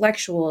and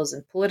intellectuals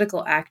and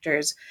political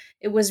actors,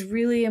 it was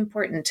really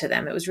important to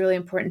them. It was really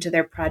important to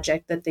their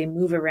project that they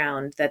move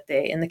around, that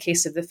they, in the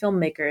case of the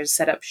filmmakers,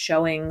 set up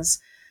showings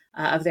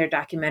of their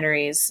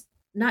documentaries,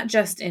 not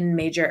just in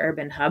major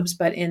urban hubs,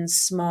 but in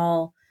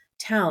small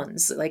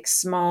towns, like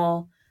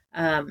small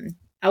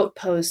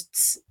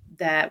outposts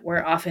that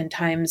were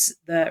oftentimes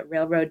the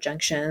railroad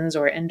junctions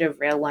or end of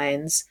rail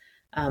lines,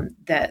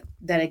 that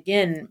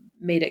again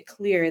made it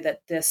clear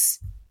that this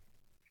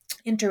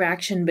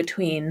interaction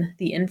between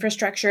the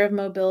infrastructure of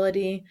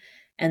mobility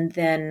and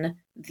then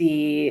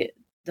the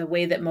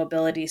way that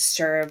mobility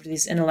served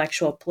these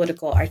intellectual,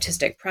 political,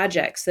 artistic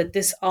projects, that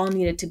this all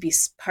needed to be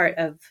part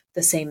of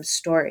the same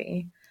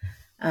story.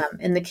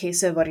 In the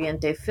case of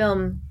Oriente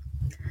Film,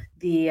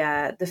 the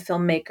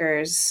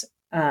filmmakers,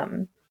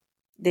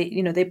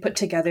 they put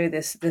together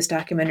this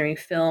documentary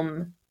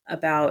film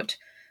about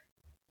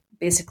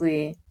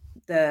basically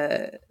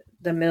the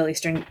Middle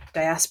Eastern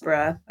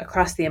diaspora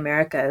across the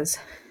Americas,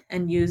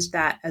 and used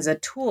that as a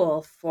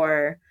tool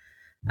for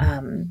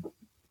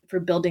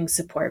building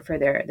support for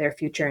their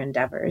future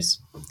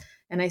endeavors.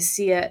 And I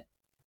see it,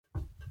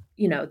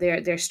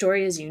 their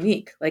story is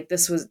unique. Like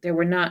there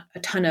were not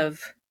a ton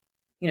of,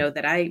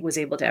 that I was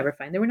able to ever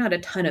find. There were not a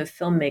ton of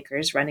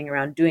filmmakers running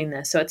around doing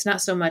this. So it's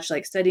not so much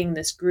like studying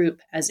this group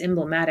as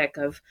emblematic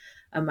of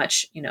a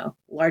much,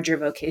 larger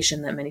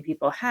vocation that many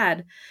people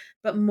had,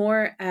 but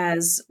more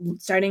as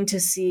starting to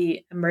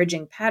see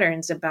emerging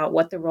patterns about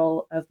what the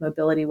role of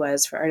mobility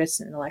was for artists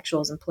and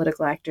intellectuals and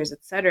political actors, et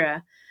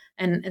cetera,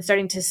 and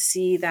starting to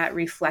see that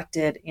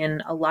reflected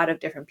in a lot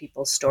of different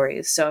people's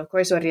stories. So, of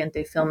course,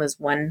 Oriente Film is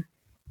one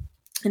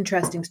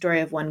interesting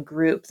story of one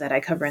group that I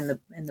cover in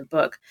the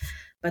book,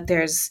 but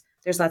there's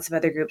lots of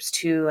other groups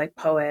too, like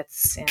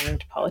poets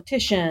and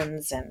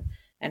politicians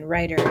and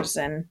writers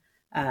and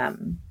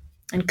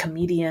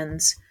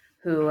comedians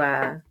who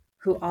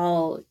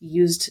all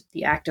used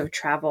the act of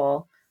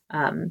travel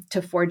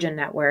to forge a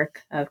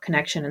network of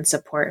connection and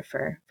support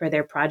for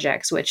their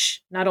projects,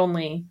 which not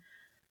only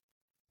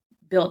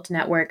built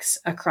networks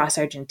across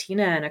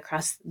Argentina and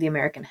across the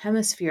American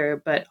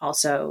hemisphere, but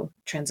also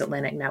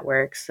transatlantic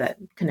networks that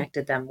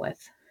connected them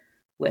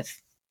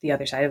with the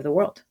other side of the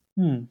world.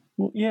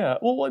 Well, yeah.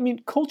 Well, I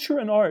mean, culture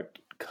and art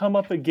come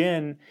up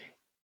again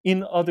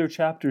in other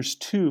chapters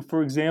too.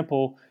 For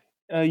example,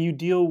 you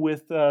deal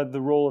with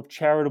the role of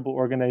charitable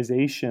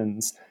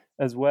organizations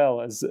as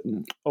well as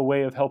a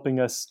way of helping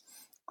us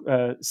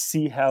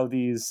see how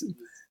these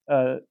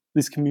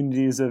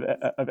communities of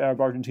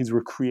Arab Argentines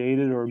were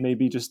created, or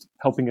maybe just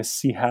helping us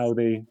see how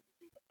they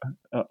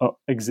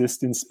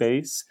exist in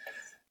space.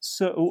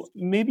 So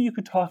maybe you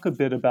could talk a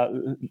bit about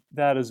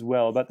that as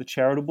well, about the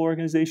charitable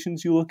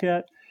organizations you look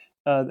at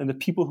and the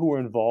people who were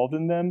involved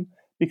in them,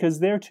 because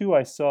there too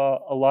I saw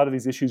a lot of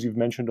these issues you've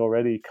mentioned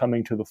already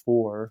coming to the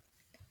fore.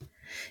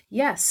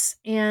 Yes,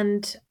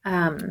 and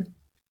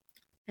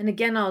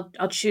again,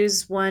 I'll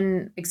choose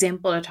one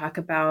example to talk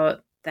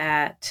about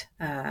that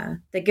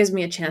gives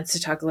me a chance to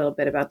talk a little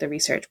bit about the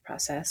research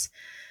process.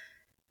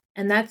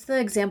 And that's the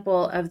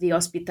example of the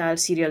Hospital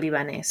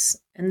Sirio-Libanés.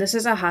 And this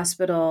is a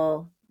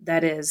hospital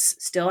that is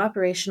still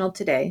operational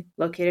today,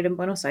 located in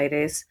Buenos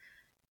Aires.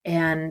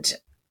 And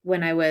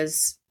when I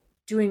was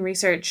doing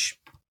research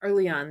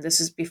early on,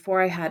 this is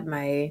before I had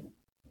my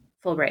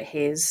Fulbright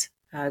Hays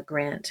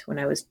grant, when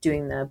I was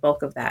doing the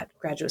bulk of that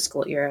graduate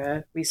school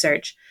era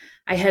research,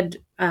 I had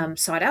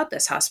sought out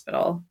this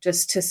hospital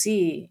just to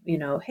see,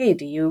 hey,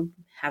 do you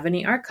have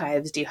any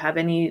archives? Do you have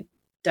any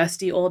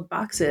dusty old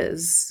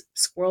boxes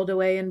squirreled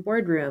away in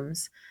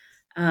boardrooms?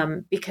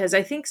 Because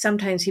I think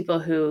sometimes people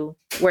who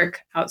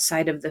work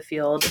outside of the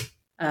field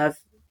of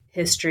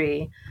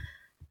history,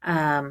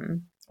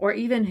 or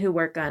even who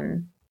work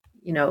on,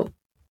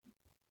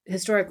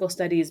 historical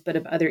studies, but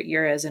of other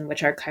eras in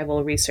which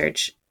archival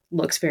research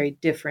looks very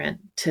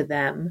different to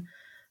them.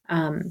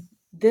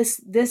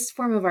 This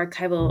form of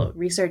archival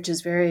research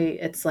is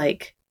it's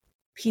like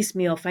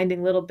piecemeal,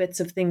 finding little bits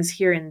of things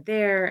here and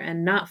there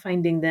and not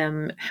finding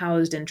them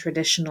housed in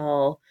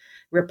traditional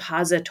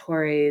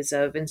repositories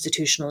of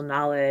institutional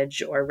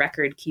knowledge or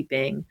record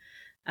keeping.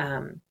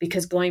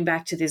 Because going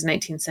back to these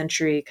 19th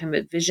century kind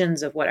of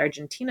visions of what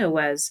Argentina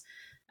was,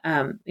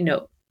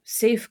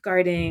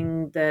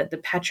 safeguarding the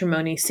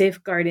patrimony,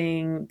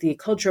 safeguarding the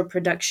cultural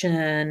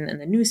production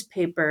and the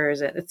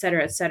newspapers, et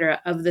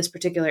cetera, of this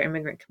particular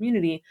immigrant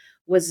community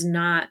was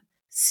not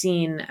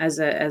seen as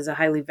a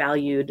highly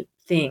valued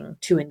thing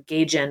to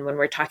engage in when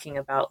we're talking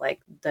about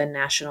like the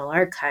National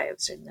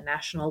Archives or the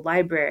National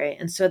Library.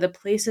 And so the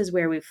places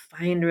where we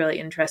find really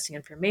interesting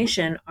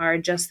information are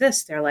just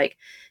this. They're like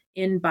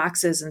in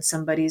boxes in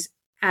somebody's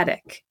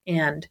attic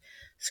and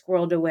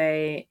squirreled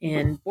away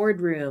in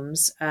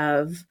boardrooms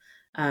of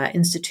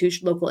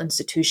local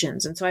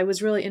institutions. And so I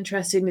was really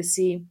interested to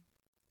see,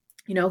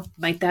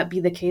 might that be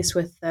the case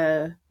with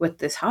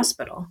this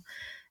hospital?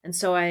 And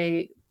so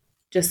I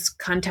just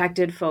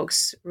contacted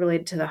folks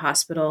related to the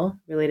hospital,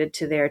 related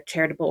to their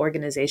charitable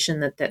organization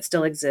that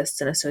still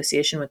exists in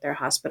association with their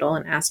hospital,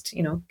 and asked,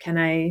 can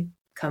I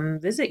come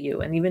visit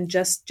you and even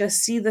just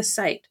see the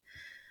site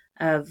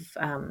of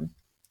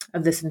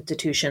this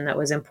institution that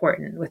was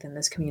important within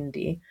this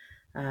community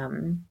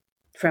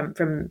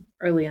from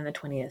early in the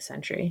 20th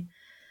century.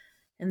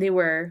 And they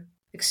were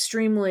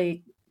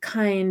extremely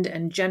kind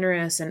and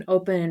generous and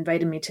open,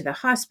 invited me to the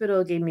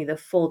hospital, gave me the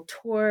full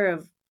tour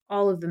of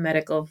all of the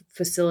medical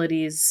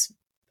facilities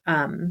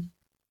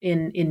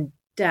in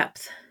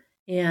depth,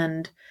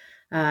 and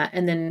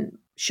then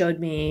showed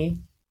me,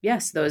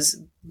 yes,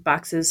 those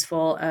boxes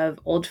full of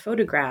old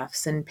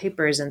photographs and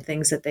papers and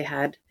things that they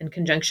had in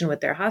conjunction with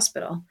their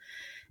hospital.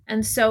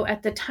 And so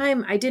at the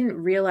time, I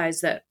didn't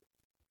realize that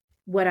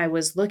what I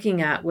was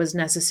looking at was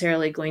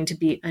necessarily going to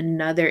be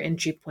another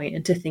entry point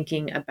into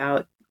thinking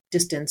about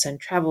distance and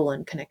travel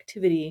and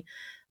connectivity.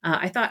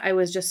 I thought I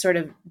was just sort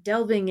of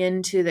delving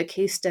into the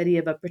case study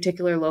of a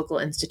particular local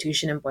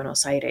institution in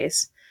Buenos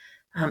Aires.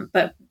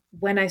 But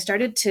when I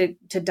started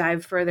to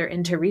dive further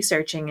into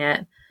researching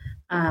it,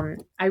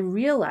 I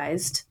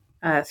realized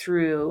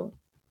through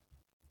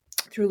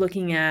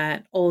looking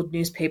at old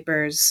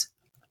newspapers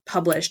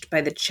published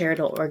by the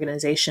charitable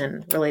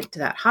organization related to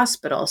that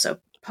hospital, so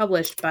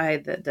published by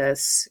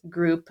this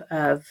group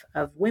of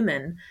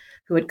women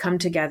who had come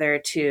together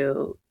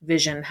to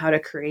vision how to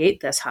create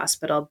this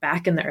hospital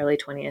back in the early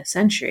 20th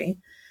century,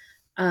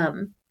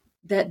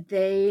 that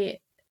they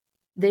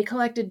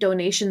collected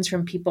donations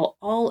from people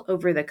all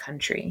over the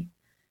country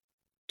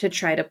to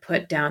try to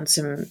put down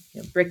some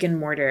brick and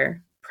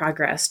mortar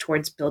progress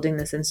towards building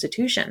this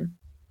institution.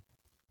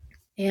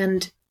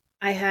 And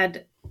I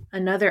had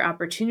another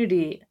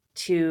opportunity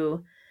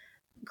to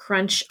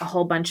crunch a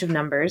whole bunch of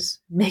numbers,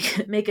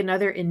 make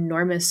another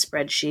enormous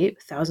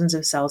spreadsheet, thousands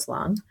of cells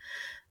long,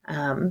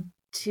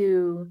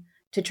 to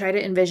try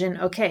to envision,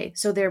 okay,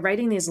 so they're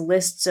writing these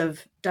lists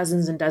of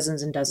dozens and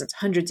dozens and dozens,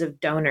 hundreds of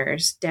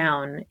donors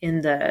down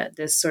in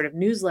this sort of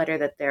newsletter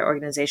that their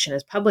organization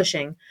is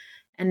publishing.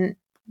 And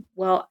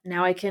well,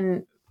 now I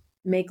can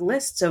make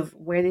lists of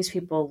where these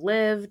people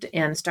lived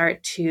and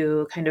start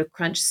to kind of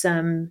crunch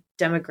some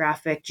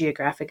demographic,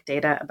 geographic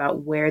data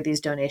about where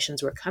these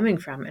donations were coming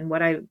from. And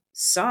what I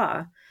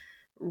saw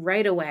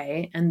right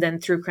away, and then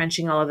through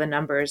crunching all of the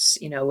numbers,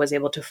 was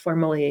able to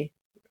formally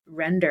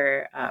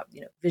render,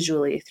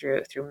 visually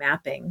through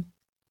mapping,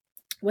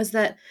 was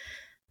that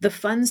the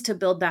funds to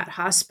build that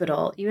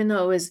hospital, even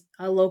though it was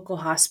a local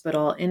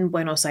hospital in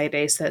Buenos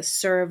Aires that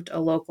served a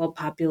local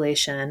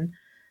population,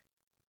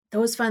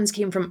 those funds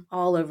came from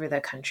all over the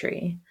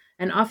country.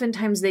 And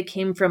oftentimes they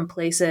came from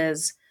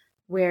places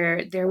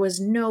where there was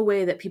no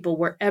way that people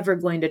were ever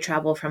going to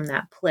travel from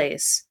that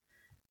place,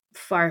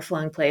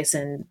 far-flung place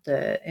in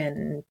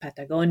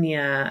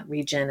Patagonia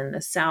region in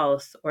the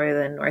south, or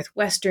the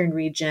northwestern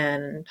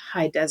region,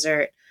 high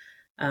desert,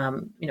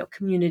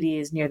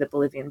 communities near the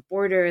Bolivian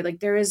border.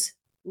 Like, there is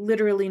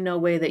literally no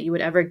way that you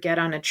would ever get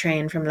on a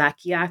train from La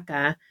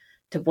Quiaca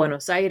to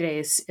Buenos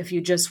Aires if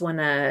you just want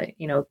to,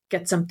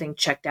 get something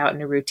checked out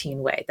in a routine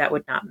way. That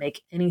would not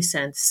make any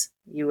sense.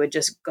 You would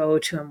just go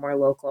to a more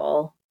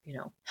local,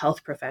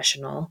 health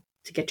professional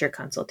to get your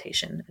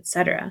consultation,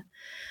 etc.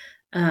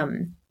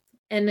 And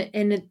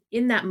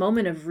in that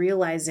moment of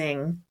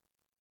realizing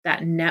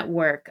that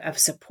network of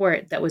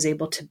support that was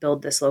able to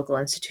build this local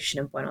institution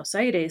in Buenos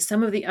Aires,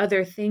 some of the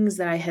other things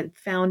that I had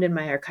found in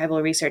my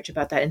archival research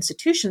about that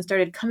institution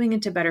started coming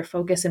into better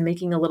focus and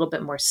making a little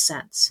bit more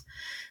sense.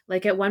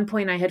 Like, at one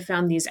point, I had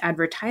found these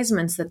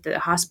advertisements that the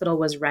hospital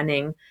was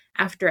running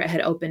after it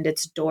had opened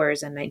its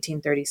doors in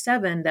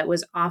 1937 that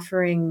was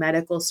offering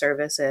medical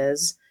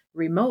services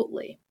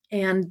remotely.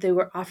 And they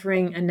were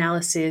offering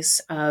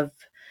analysis of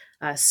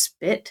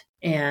spit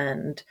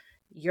and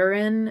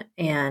urine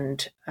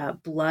and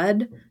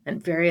blood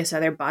and various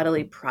other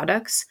bodily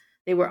products.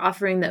 They were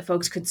offering that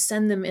folks could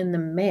send them in the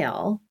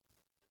mail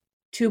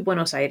to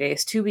Buenos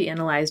Aires to be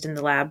analyzed in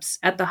the labs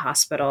at the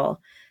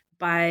hospital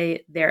by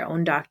their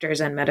own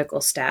doctors and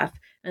medical staff,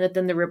 and that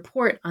then the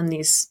report on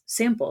these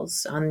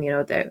samples, on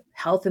the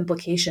health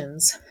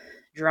implications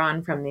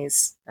drawn from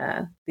these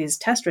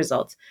test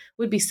results,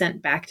 would be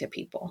sent back to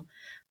people.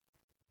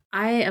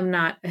 I am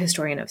not a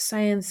historian of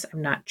science.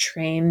 I'm not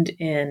trained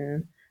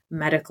in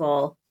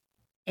medical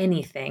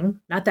anything,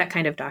 not that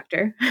kind of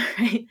doctor,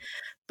 right?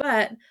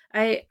 But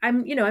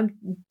I'm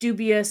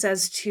dubious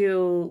as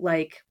to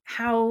like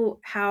how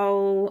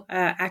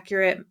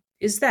accurate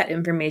is that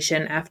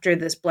information after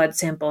this blood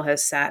sample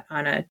has sat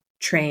on a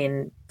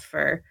train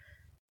for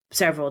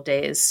several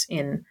days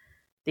in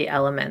the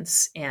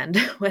elements and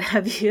what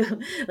have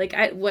you. Like,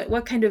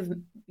 what kind of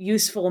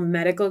useful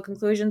medical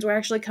conclusions were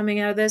actually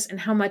coming out of this, and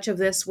how much of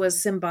this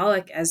was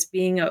symbolic as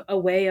being a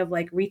way of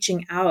like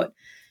reaching out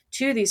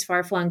to these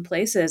far-flung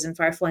places and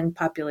far-flung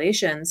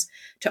populations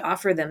to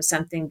offer them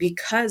something,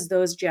 because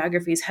those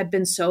geographies had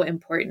been so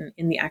important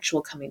in the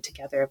actual coming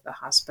together of the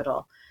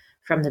hospital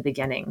from the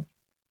beginning.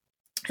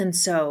 And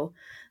so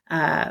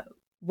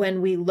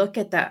when we look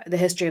at the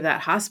history of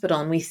that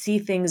hospital and we see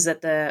things that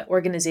the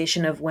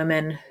organization of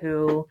women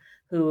who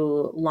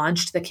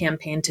launched the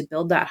campaign to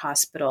build that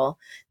hospital,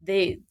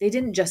 they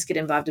didn't just get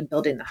involved in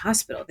building the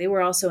hospital. They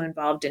were also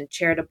involved in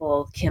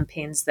charitable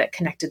campaigns that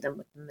connected them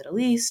with the Middle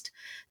East,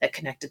 that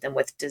connected them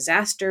with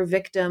disaster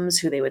victims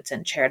who they would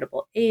send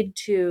charitable aid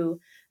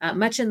to,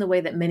 much in the way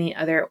that many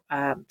other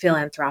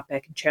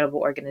philanthropic and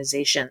charitable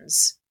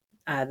organizations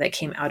that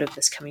came out of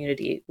this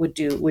community would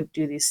do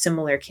these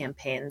similar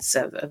campaigns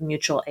of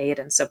mutual aid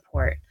and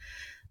support.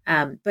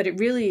 But it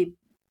really,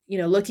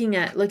 looking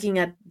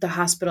at the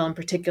hospital in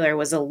particular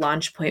was a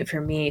launch point for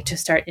me to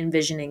start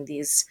envisioning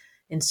these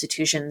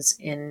institutions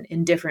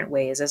in different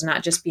ways, as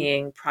not just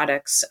being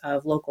products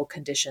of local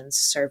conditions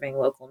serving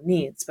local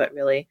needs, but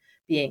really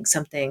being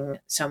something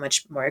so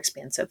much more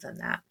expansive than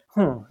that.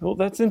 Well,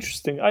 that's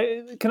interesting.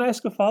 Can I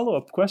ask a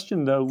follow-up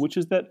question, though, which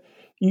is that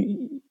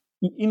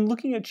in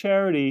looking at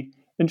charity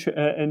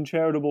and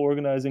charitable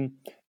organizing,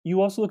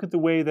 you also look at the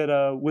way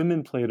that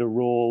women played a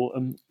role,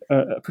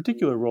 a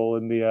particular role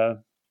in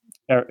the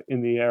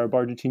Arab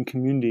Argentine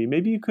community.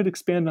 Maybe you could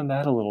expand on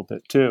that a little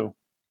bit too.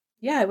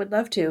 Yeah, I would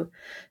love to.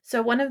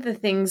 So one of the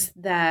things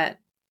that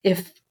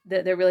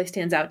really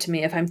stands out to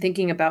me, if I'm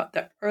thinking about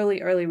the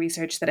early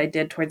research that I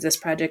did towards this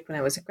project when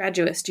I was a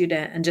graduate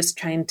student, and just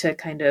trying to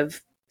kind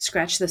of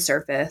scratch the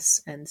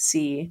surface and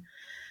see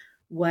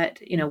what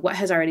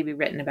has already been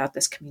written about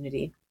this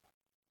community.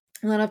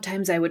 A lot of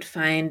times I would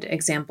find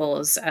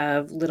examples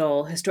of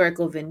little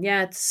historical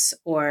vignettes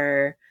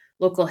or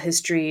local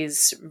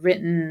histories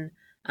written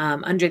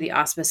under the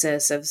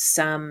auspices of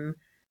some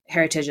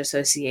heritage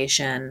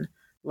association,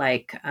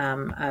 like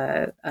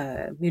a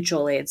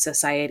mutual aid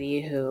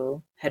society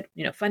who had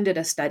funded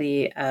a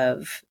study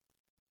of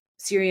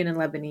Syrian and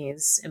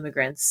Lebanese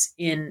immigrants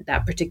in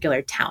that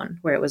particular town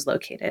where it was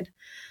located.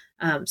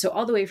 So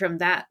all the way from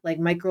that like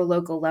micro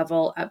local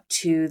level up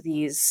to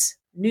these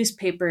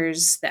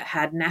newspapers that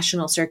had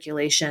national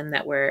circulation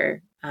that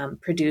were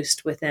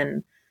produced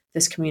within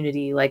this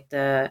community, like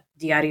the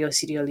Diario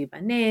Sirio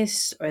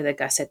Libanés or the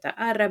Gaceta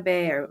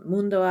Árabe or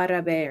Mundo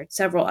Árabe or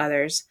several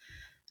others.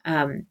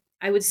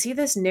 I would see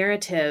this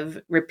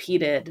narrative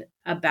repeated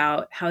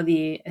about how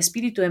the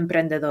espíritu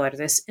emprendedor,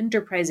 this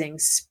enterprising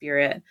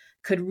spirit,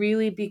 could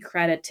really be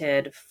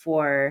credited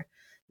for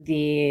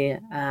the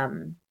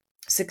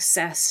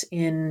success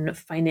in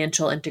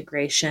financial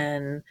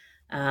integration,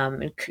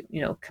 and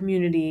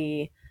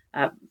community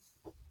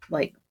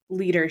like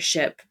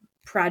leadership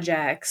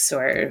projects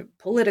or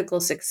political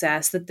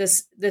success. That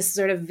this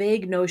sort of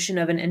vague notion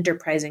of an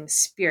enterprising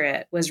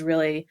spirit was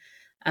really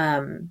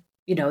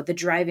the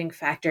driving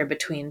factor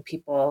between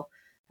people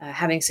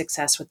having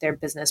success with their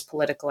business,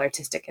 political,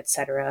 artistic,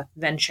 etc.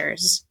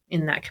 ventures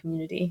in that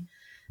community.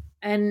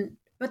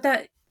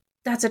 But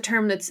that's a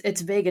term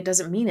it's vague. It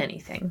doesn't mean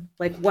anything.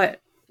 Like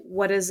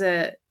what is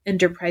a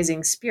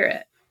enterprising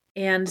spirit?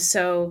 And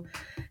so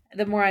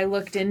the more I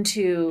looked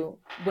into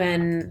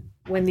when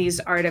these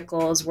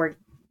articles were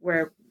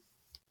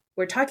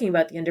talking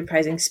about the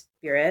enterprising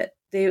spirit,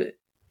 they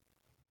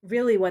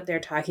really, what they're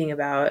talking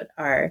about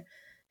are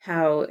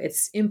how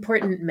it's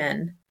important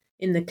men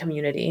in the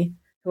community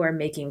who are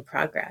making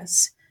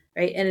progress,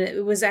 right? And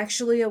it was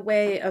actually a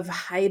way of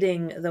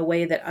hiding the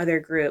way that other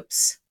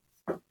groups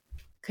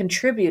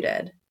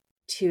contributed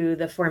to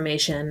the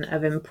formation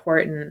of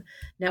important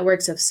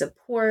networks of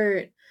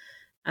support,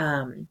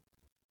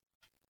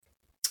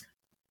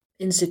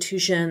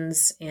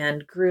 institutions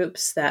and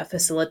groups that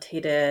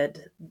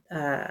facilitated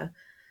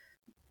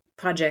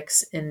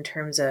projects in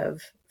terms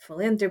of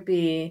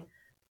philanthropy,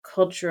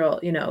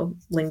 cultural,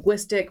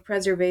 linguistic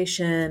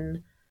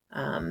preservation,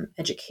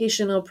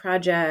 educational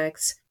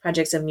projects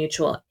of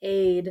mutual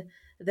aid,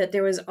 that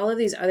there was all of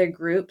these other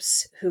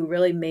groups who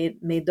really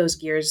made those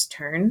gears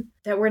turn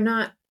that were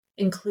not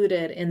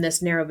included in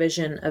this narrow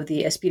vision of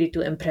the espíritu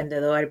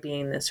emprendedor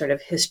being the sort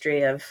of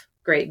history of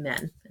great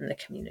men in the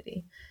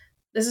community.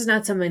 This is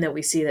not something that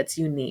we see that's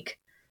unique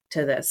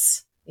to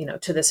this,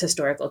 to this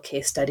historical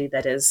case study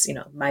that is,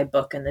 my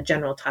book and the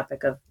general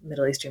topic of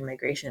Middle Eastern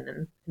migration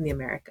in the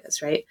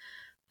Americas, right?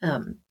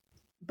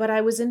 But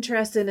I was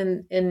interested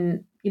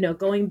in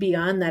going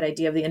beyond that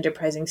idea of the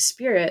enterprising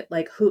spirit,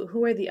 like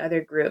who are the other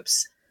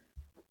groups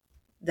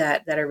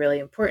that are really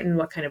important?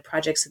 What kind of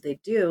projects did they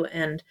do?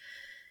 And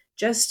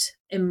just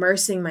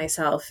immersing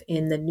myself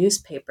in the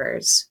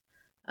newspapers,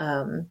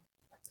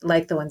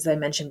 like the ones that I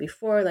mentioned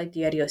before, like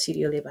Diario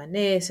Sirio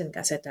Libanés and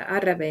Gaceta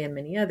Árabe and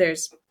many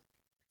others,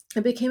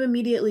 it became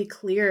immediately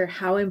clear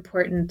how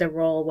important the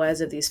role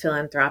was of these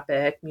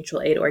philanthropic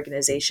mutual aid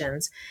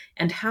organizations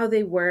and how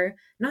they were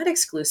not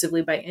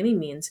exclusively by any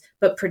means,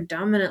 but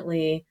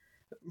predominantly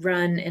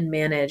run and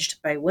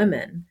managed by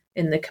women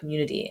in the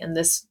community. And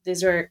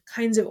these are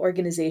kinds of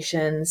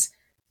organizations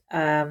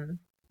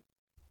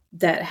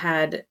that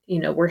had,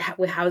 were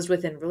housed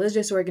within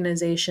religious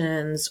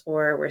organizations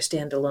or were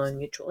standalone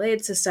mutual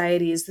aid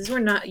societies. These were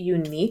not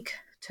unique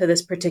to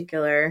this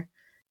particular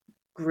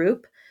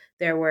group.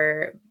 There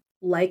were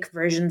like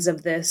versions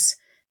of this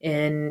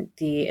in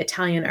the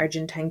Italian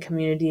Argentine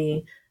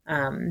community,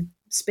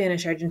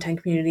 Spanish Argentine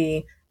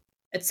community,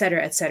 et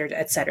cetera, et cetera,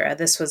 et cetera.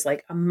 This was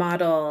like a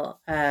model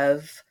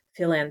of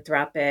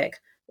philanthropic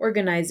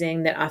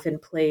organizing that often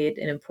played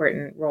an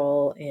important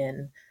role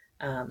in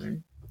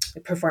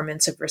the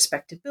performance of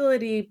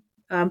respectability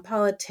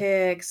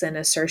politics and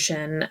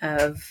assertion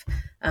of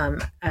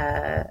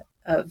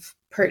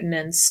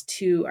pertinence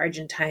to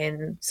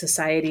Argentine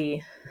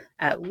society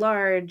at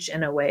large,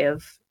 and a way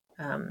of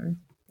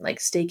like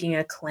staking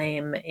a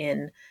claim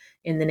in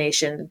the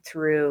nation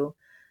through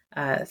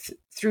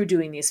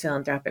doing these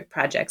philanthropic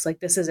projects. Like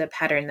this is a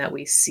pattern that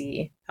we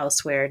see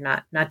elsewhere,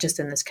 not just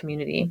in this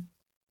community.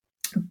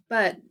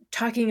 But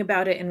talking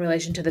about it in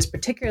relation to this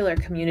particular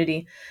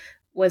community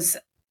was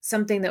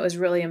something that was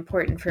really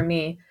important for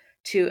me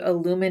to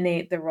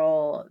illuminate the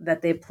role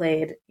that they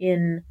played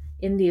in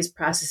these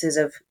processes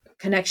of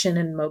connection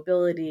and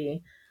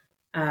mobility,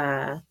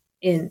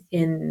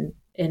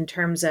 in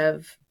terms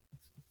of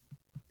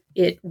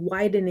it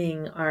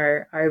widening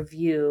our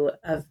view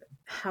of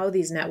how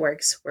these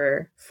networks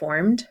were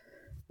formed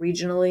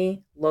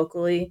regionally,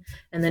 locally,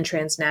 and then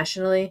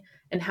transnationally,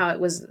 and how it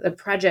was a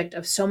project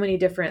of so many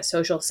different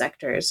social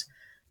sectors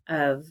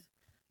of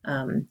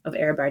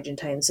Arab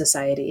Argentine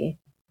society,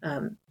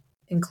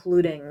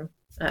 including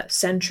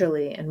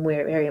centrally and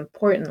very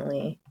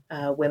importantly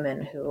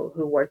women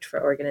who worked for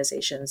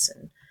organizations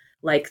and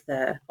like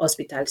the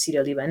Hospital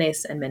Sirio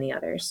Libanés and many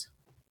others.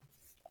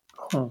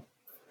 Huh.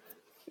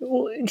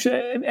 Well,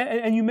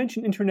 and you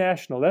mentioned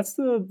international. That's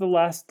the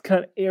last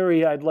kind of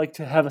area I'd like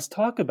to have us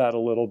talk about a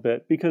little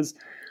bit, because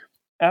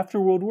after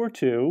World War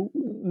II,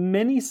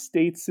 many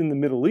states in the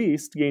Middle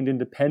East gained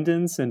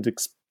independence and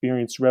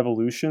experienced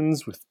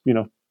revolutions with,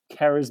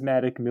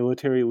 charismatic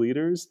military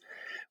leaders,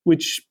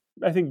 which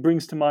I think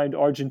brings to mind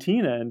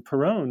Argentina and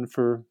Perón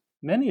for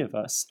many of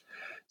us.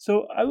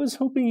 So I was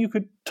hoping you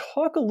could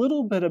talk a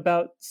little bit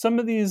about some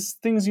of these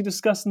things you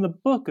discuss in the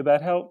book,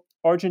 about how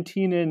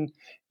Argentina and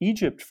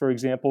Egypt, for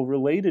example,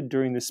 related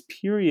during this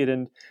period,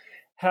 and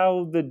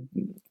how the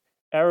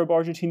Arab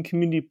Argentine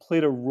community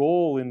played a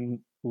role in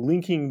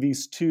linking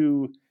these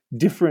two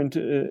different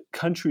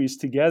countries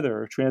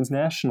together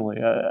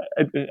transnationally.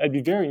 I'd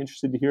be very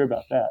interested to hear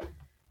about that.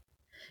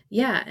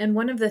 Yeah, and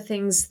one of the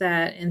things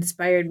that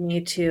inspired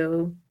me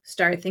to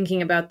start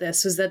thinking about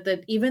this was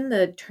that even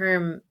the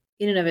term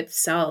in and of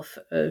itself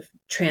of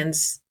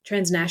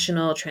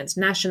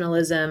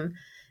transnationalism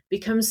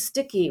becomes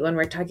sticky when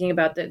we're talking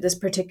about this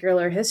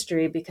particular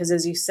history, because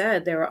as you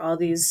said, there were all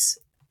these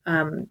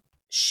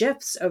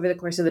shifts over the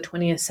course of the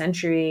 20th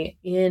century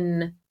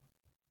in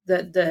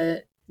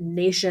the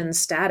nation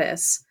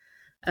status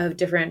of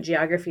different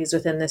geographies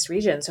within this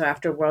region. So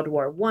after World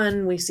War I,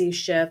 we see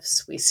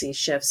shifts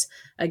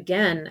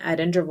again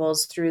at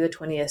intervals through the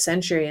 20th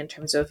century in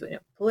terms of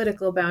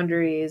political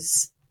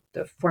boundaries,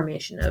 the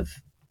formation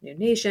of new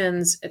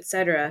nations,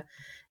 etc.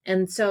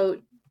 And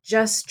so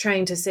just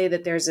trying to say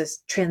that there's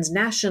this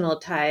transnational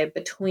tie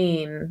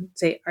between,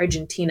 say,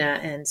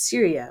 Argentina and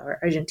Syria or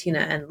Argentina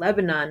and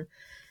Lebanon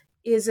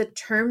is a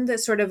term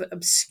that sort of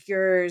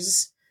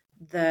obscures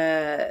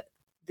the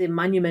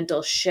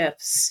monumental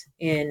shifts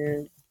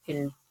in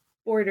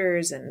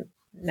borders and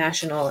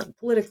national and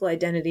political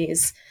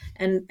identities.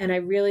 And I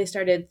really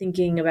started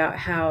thinking about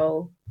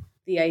how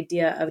the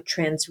idea of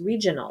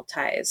transregional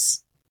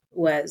ties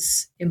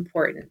was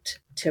important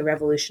to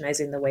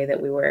revolutionizing the way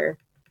that we were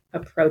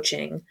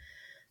approaching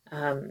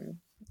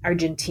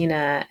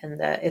Argentina and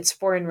its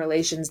foreign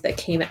relations that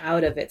came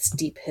out of its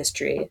deep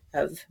history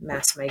of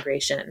mass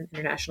migration,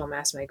 international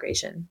mass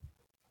migration.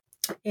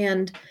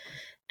 And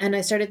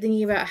I started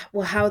thinking about,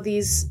 well, how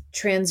these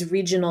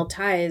transregional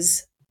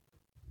ties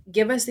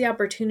give us the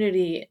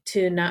opportunity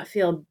to not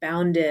feel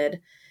bounded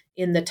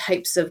in the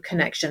types of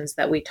connections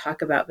that we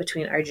talk about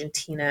between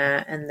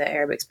Argentina and the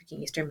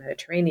Arabic-speaking Eastern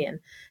Mediterranean,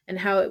 and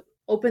how it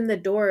opened the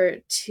door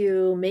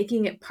to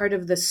making it part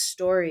of the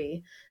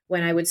story.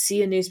 When I would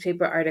see a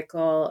newspaper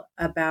article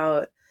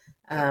about,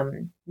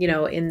 in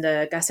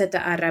the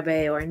Gaceta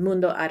Árabe or in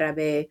Mundo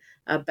Árabe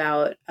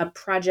about a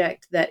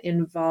project that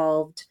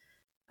involved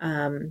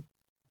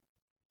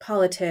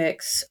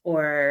politics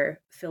or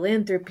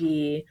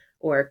philanthropy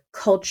or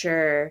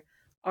culture,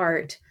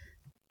 art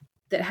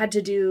that had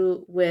to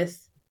do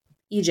with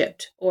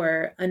Egypt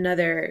or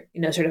another,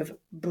 sort of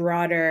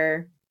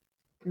broader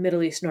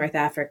Middle East, North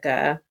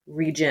Africa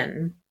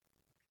region,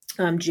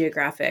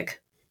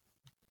 geographic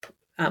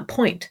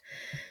point.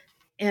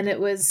 And it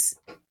was,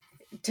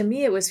 to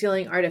me, it was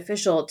feeling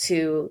artificial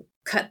to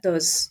cut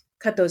those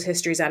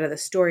histories out of the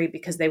story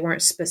because they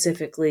weren't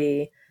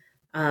specifically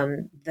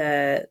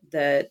the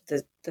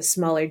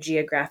smaller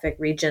geographic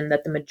region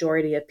that the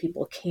majority of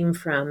people came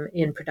from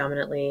in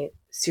predominantly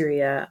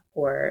Syria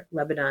or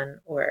Lebanon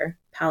or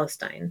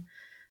Palestine,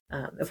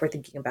 if we're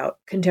thinking about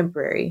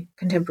contemporary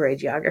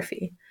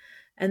geography.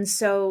 And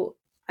so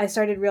I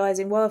started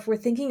realizing, well, if we're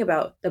thinking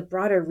about the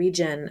broader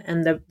region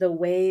and the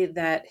way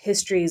that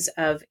histories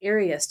of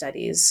area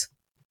studies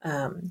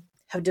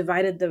have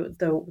divided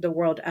the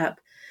world up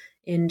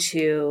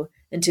into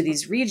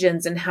these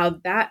regions, and how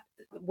that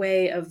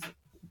way of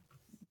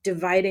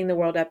dividing the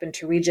world up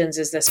into regions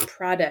is this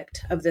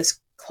product of this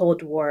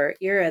Cold War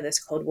era,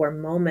 this Cold War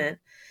moment,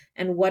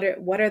 and what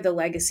are the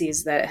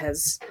legacies that it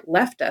has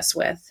left us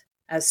with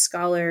as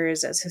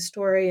scholars, as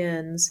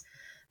historians,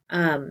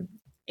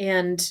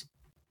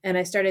 and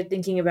I started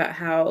thinking about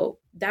how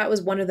that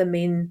was one of the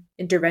main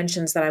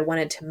interventions that I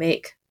wanted to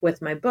make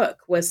with my book,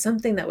 was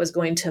something that was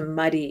going to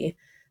muddy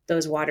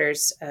those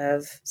waters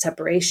of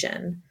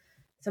separation,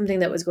 something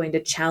that was going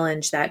to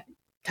challenge that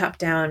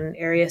top-down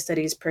area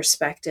studies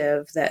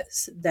perspective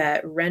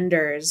that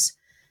renders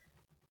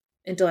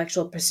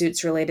intellectual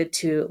pursuits related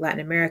to Latin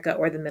America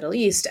or the Middle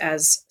East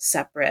as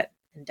separate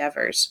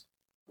endeavors.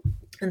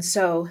 And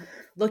so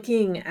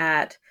looking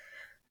at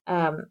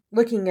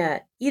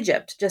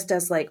Egypt just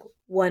as like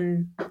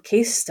one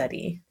case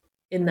study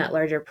in that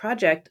larger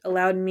project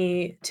allowed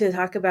me to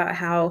talk about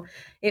how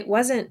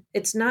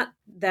it's not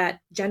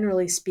that,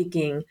 generally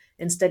speaking,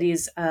 in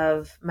studies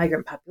of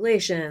migrant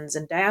populations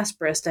and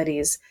diaspora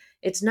studies,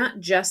 it's not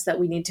just that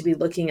we need to be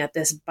looking at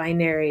this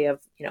binary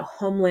of,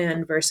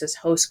 homeland versus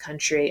host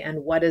country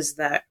and what is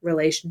that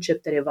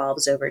relationship that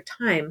evolves over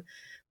time,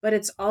 but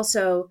it's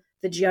also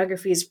the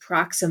geographies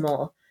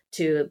proximal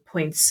to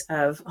points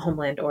of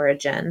homeland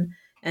origin.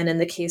 And in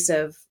the case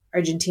of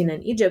Argentina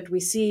and Egypt,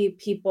 we see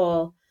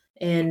people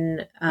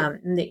in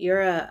the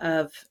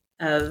era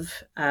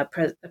of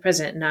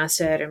President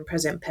Nasser and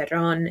President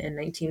Perón in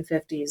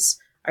 1950s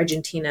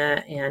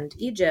Argentina and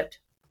Egypt.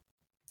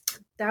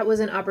 That was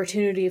an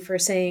opportunity for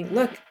saying,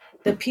 look,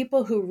 the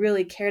people who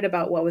really cared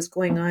about what was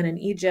going on in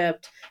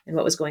Egypt and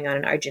what was going on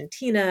in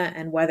Argentina,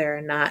 and whether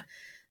or not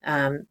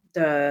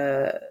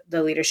the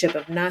leadership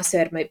of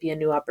Nasser might be a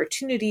new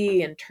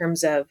opportunity in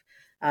terms of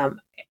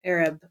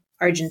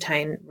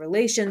Arab-Argentine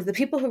relations, the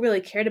people who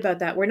really cared about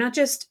that were not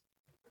just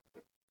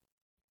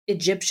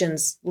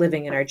Egyptians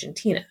living in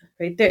Argentina,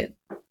 right?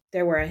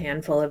 There were a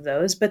handful of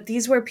those, but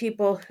these were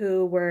people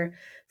who were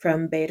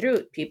from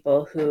Beirut,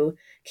 people who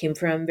came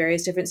from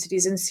various different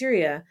cities in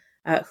Syria,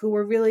 who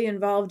were really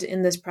involved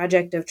in this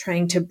project of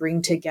trying to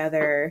bring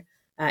together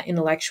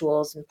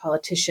intellectuals and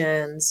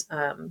politicians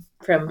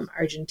from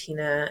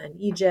Argentina and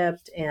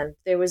Egypt, and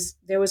there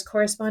was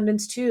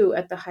correspondence too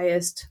at the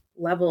highest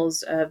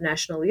levels of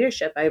national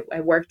leadership.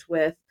 I worked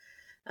with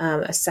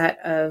a set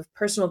of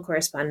personal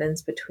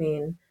correspondence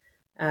between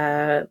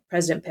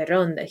President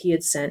Perón that he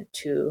had sent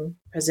to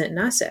President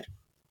Nasser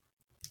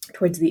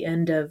towards the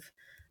end of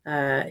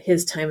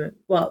his time.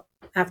 Well,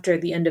 after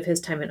the end of his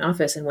time in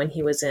office and when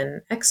he was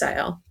in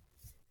exile,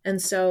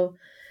 and so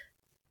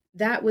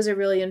that was a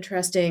really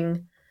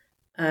interesting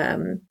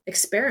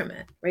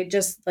experiment, right?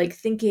 Just like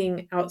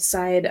thinking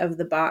outside of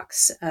the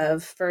box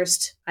of,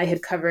 first, I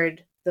had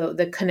covered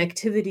the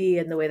connectivity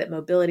and the way that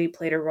mobility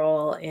played a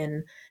role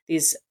in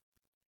these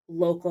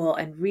local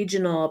and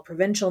regional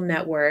provincial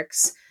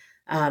networks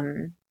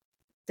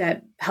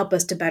that help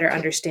us to better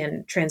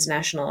understand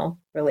transnational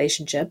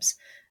relationships.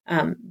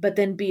 But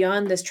then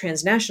beyond this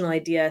transnational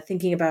idea,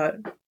 thinking about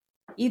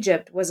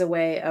Egypt was a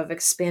way of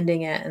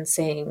expanding it and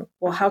saying,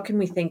 well, how can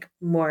we think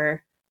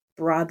more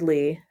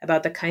broadly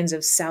about the kinds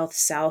of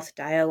South-South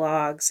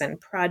dialogues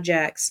and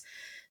projects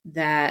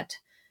that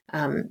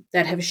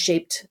have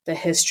shaped the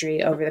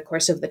history over the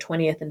course of the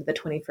 20th and the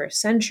 21st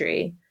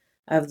century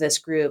of this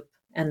group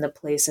and the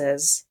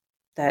places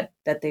that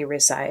they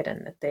reside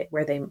and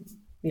where they,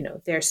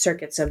 their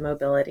circuits of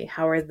mobility.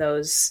 How are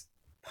those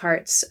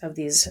parts of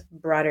these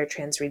broader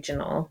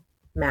transregional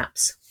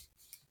maps?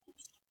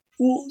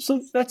 Well,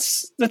 so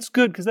that's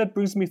good, because that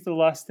brings me to the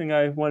last thing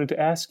I wanted to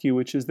ask you,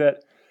 which is that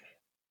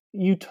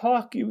you've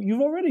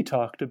already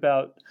talked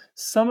about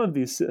some of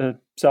these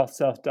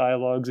South-South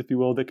dialogues, if you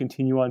will, that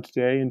continue on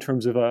today in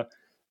terms of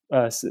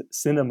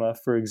cinema,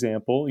 for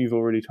example. You've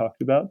already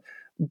talked about,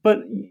 but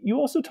you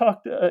also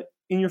talked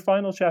in your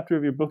final chapter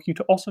of your book. You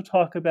also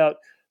talk about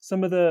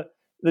some of the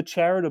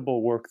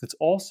charitable work that's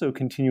also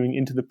continuing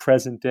into the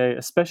present day,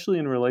 especially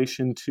in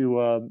relation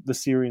to the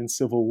Syrian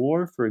civil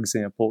war, for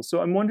example. So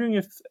I'm wondering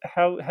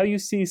how you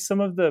see some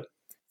of the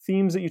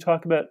themes that you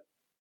talk about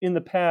in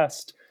the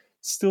past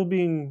still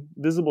being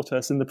visible to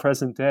us in the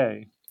present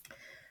day.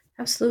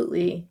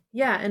 Absolutely.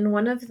 Yeah. And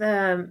one of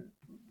the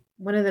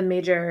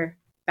major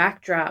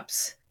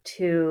backdrops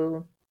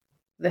to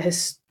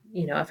if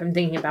I'm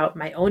thinking about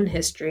my own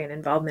history and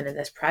involvement in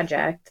this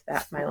project,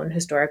 that my own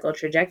historical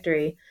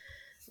trajectory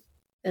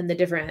and the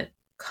different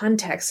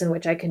contexts in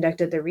which I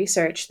conducted the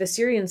research, the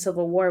Syrian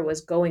civil war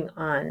was going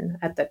on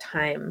at the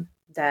time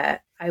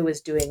that I was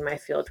doing my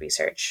field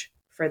research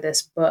for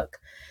this book.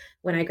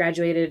 When I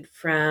graduated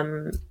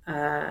from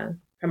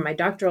my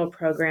doctoral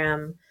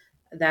program,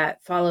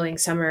 that following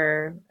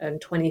summer in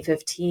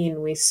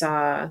 2015, we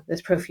saw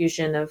this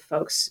profusion of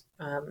folks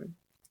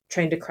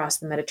trying to cross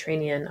the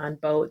Mediterranean on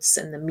boats,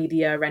 and the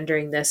media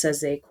rendering this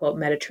as a, quote,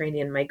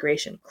 Mediterranean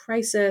migration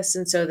crisis.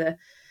 And so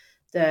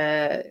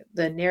the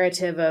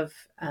narrative of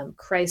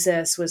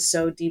crisis was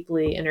so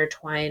deeply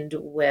intertwined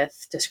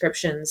with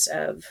descriptions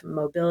of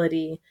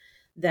mobility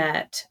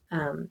that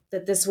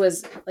this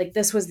was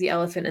the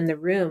elephant in the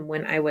room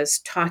when I was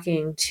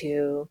talking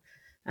to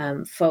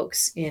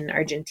folks in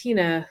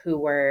Argentina who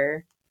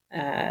were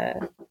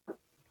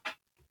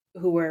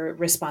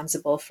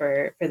responsible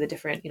for the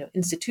different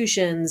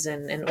institutions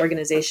and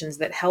organizations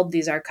that held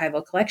these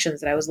archival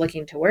collections that I was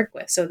looking to work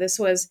with. So this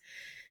was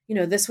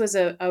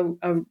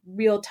a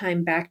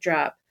real-time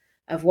backdrop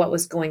of what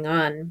was going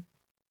on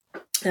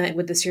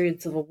with the Syrian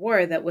civil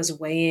war that was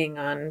weighing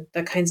on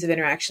the kinds of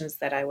interactions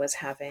that I was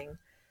having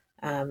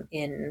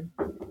in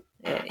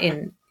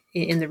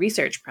the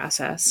research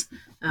process.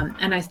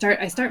 And I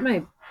start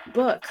my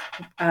book,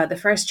 the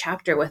first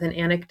chapter, with an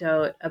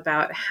anecdote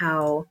about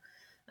how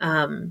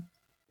in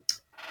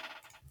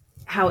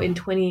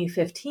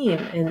 2015,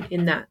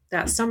 in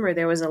that summer,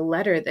 there was a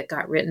letter that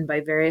got written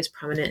by various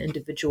prominent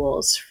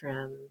individuals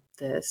from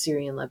the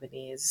Syrian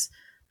Lebanese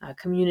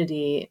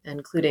community,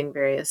 including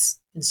various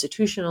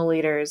institutional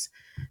leaders,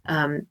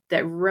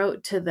 that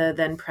wrote to the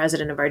then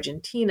president of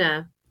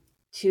Argentina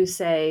to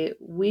say,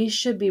 we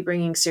should be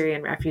bringing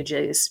Syrian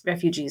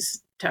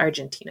refugees to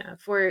Argentina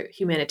for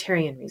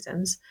humanitarian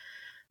reasons,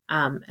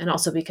 and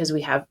also because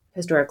we have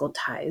historical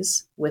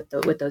ties with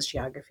those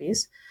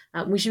geographies.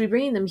 We should be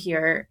bringing them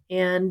here.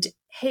 And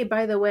hey,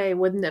 by the way,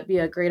 wouldn't that be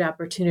a great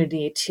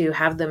opportunity to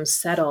have them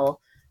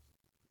settle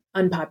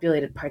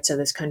unpopulated parts of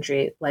this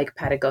country like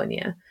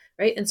Patagonia,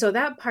 right? And so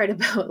that part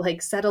about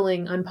like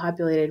settling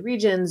unpopulated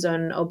regions,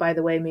 and oh, by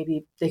the way,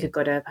 maybe they could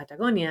go to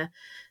Patagonia,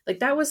 like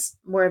that was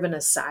more of an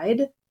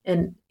aside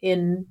and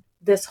in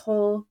this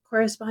whole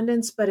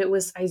correspondence, but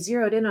I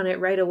zeroed in on it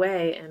right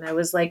away. And I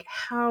was like,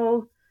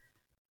 how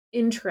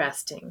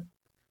interesting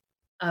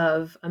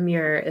of a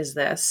mirror is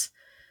this?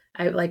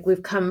 I've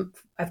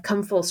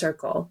come full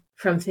circle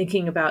from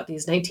thinking about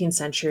these 19th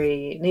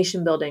century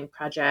nation building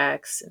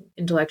projects and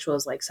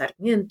intellectuals like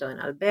Sarmiento and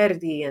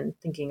Alberdi, and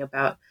thinking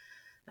about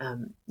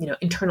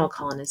internal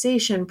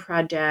colonization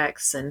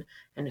projects and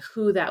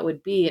who that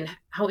would be, and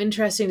how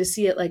interesting to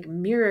see it like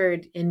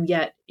mirrored and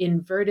yet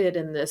inverted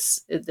in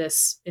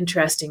this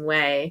interesting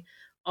way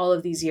all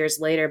of these years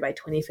later, by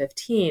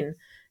 2015,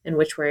 in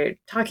which we're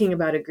talking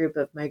about a group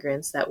of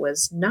migrants that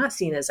was not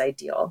seen as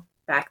ideal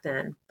back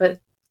then, but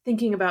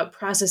thinking about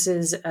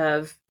processes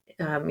of,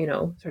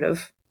 sort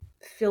of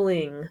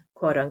filling,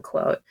 quote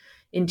unquote,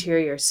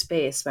 interior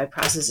space by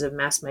processes of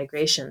mass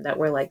migration that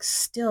were like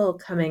still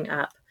coming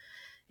up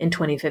in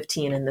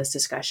 2015 in this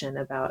discussion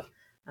about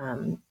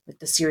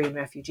the Syrian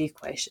refugee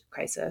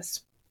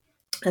crisis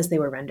as they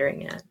were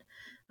rendering it.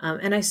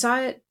 And I saw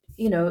it,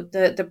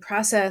 the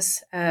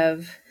process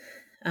of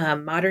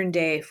modern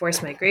day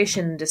forced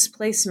migration,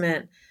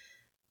 displacement.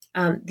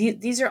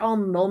 These are all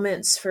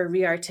moments for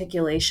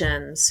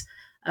rearticulations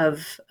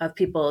of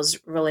people's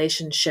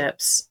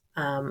relationships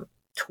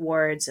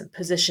towards and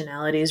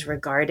positionalities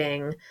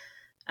regarding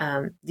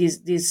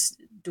these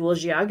dual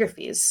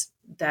geographies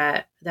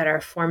that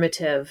are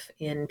formative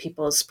in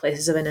people's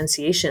places of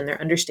enunciation,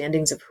 their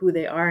understandings of who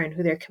they are and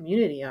who their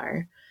community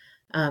are.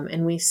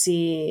 And we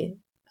see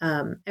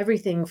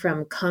everything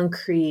from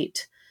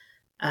concrete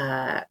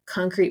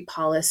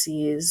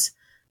policies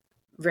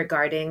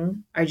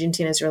regarding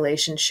Argentina's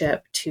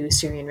relationship to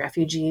Syrian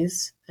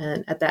refugees,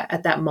 and at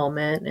that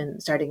moment,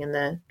 and starting in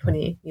the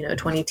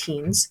 20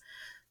 teens,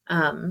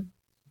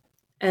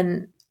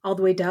 and all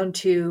the way down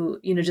to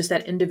just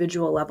at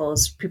individual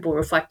levels, people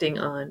reflecting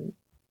on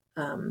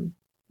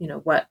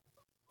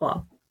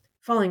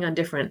falling on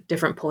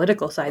different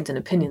political sides and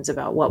opinions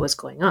about what was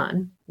going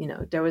on.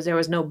 There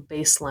was no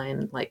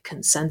baseline like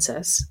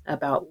consensus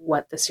about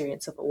what the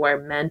Syrian civil war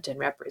meant and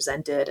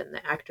represented and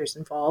the actors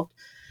involved.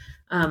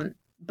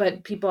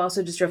 But people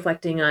also just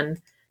reflecting on,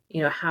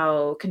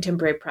 how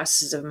contemporary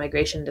processes of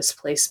migration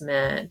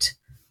displacement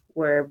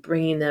were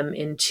bringing them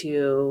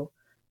into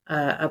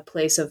a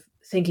place of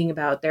thinking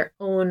about their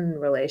own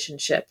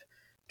relationship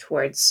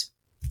towards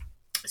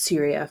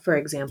Syria, for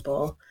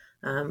example,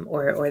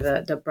 or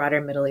the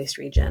broader Middle East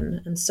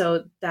region. And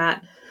so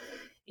that,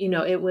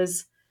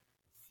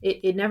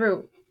 it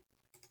never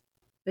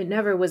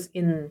was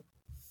in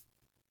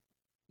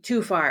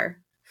too far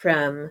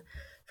from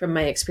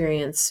my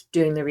experience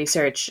doing the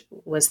research,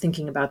 was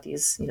thinking about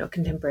these,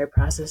 contemporary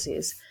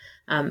processes,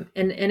 and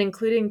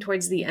including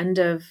towards the end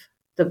of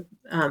the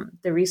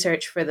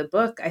research for the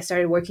book, I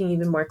started working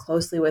even more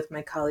closely with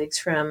my colleagues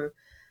from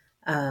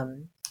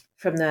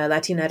the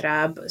Latina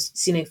Rab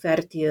Cine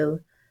Fertil,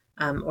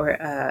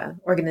 or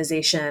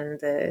organization,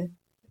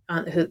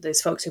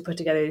 these folks who put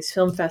together these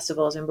film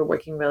festivals, and we're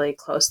working really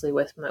closely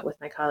with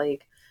my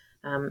colleague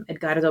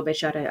Edgardo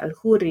Bechara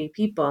Al-Hurri,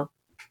 Pipo,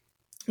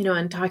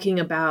 and talking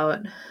about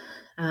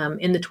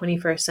in the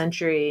 21st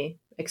century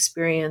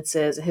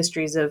experiences,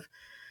 histories of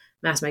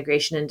mass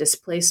migration and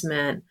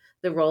displacement,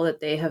 the role that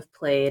they have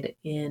played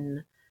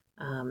in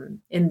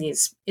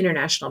these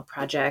international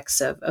projects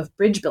of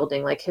bridge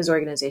building, like his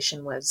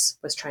organization was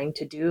trying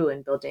to do,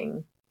 in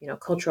building,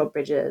 cultural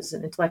bridges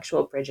and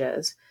intellectual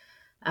bridges.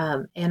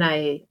 And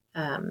I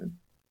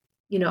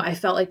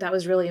felt like that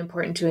was really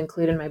important to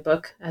include in my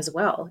book as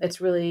well.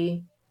 It's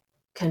really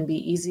can be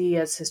easy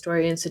as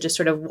historians to just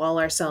sort of wall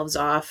ourselves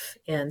off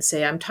and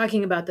say, I'm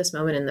talking about this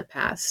moment in the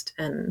past.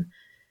 And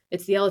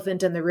it's the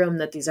elephant in the room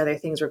that these other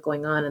things were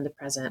going on in the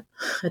present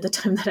at the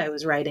time that I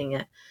was writing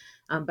it.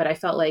 But I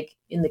felt like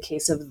in the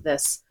case of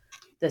this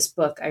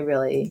book,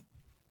 I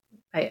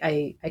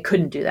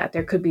couldn't do that.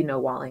 There could be no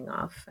walling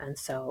off. And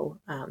so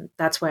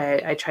that's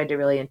why I tried to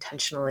really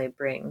intentionally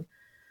bring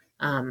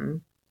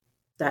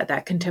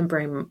that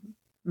contemporary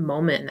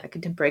moment, that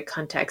contemporary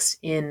context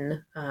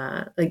in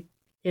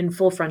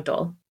full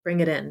frontal, bring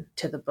it in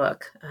to the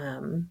book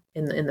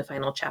in the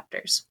final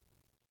chapters.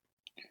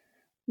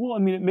 Well, I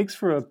mean, it makes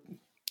for a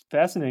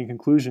fascinating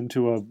conclusion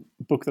to a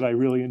book that I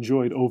really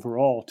enjoyed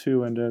overall,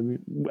 too. And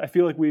I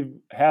feel like we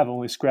have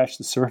only scratched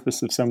the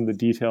surface of some of the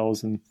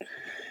details and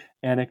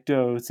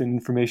anecdotes and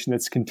information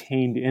that's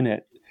contained in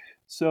it.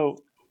 So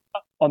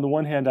on the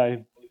one hand,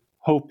 I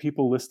hope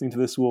people listening to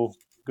this will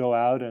go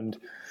out and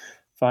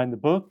find the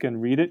book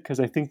and read it, because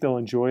I think they'll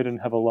enjoy it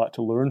and have a lot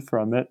to learn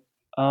from it.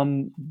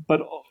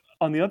 But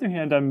on the other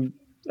hand,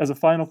 as a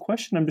final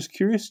question, I'm just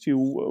curious to you,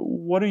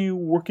 what are you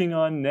working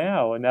on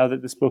now? And now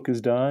that this book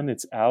is done,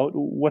 it's out,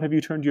 what have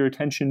you turned your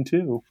attention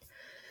to?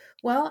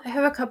 Well, I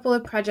have a couple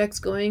of projects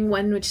going,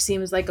 one which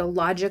seems like a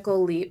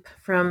logical leap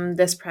from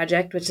this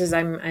project, which is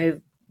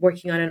I'm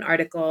working on an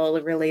article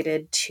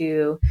related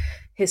to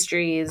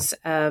histories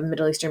of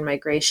Middle Eastern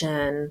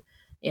migration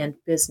and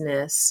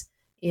business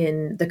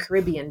in the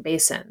Caribbean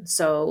basin.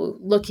 So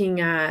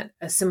looking at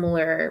a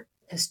similar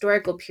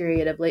historical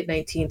period of late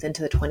 19th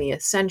into the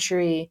 20th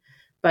century,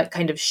 but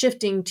kind of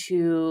shifting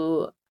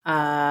to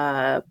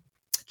a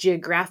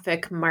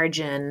geographic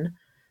margin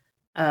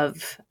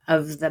of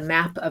the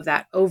map of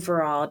that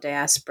overall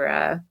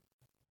diaspora,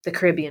 the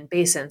Caribbean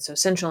basin. So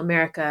Central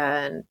America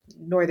and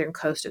northern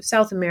coast of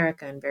South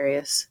America and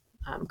various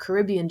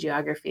Caribbean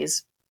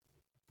geographies.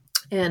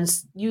 And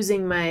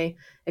using my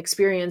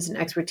experience and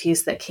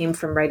expertise that came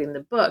from writing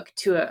the book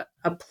to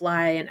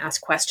apply and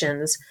ask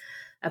questions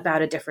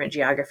about a different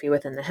geography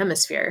within the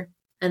hemisphere.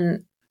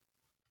 And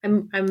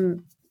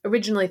I'm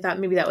originally thought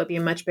maybe that would be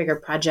a much bigger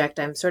project.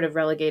 I'm sort of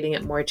relegating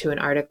it more to an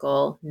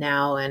article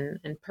now and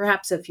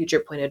perhaps a future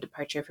point of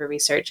departure for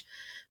research.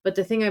 But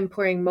the thing I'm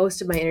pouring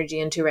most of my energy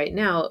into right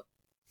now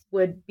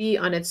would be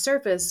on its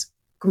surface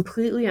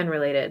completely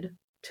unrelated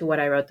to what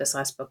I wrote this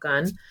last book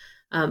on.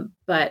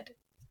 But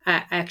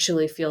I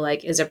actually feel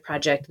like is a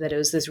project that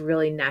is this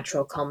really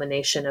natural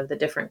culmination of the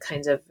different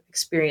kinds of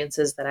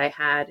experiences that I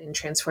had in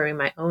transforming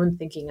my own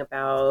thinking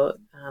about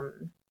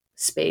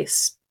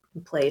space,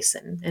 place,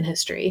 and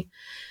history.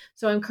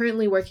 So I'm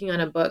currently working on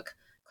a book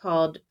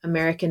called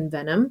American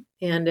Venom,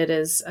 and it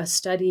is a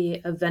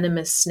study of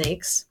venomous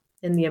snakes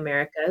in the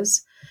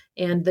Americas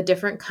and the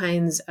different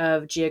kinds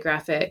of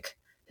geographic,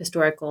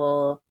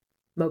 historical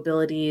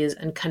mobilities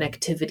and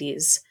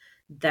connectivities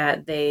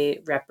that they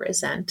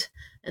represent.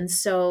 And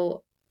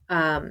so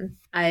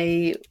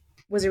I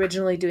was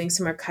originally doing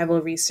some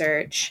archival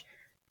research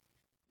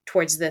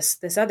towards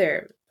this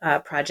other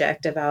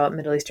project about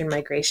Middle Eastern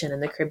migration in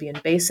the Caribbean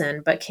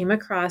basin, but came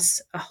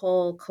across a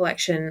whole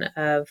collection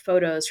of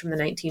photos from the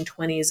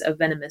 1920s of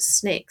venomous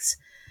snakes.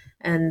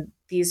 And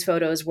these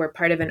photos were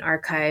part of an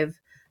archive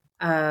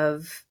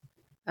of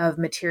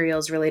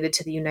materials related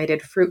to the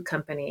United Fruit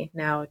Company,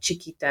 now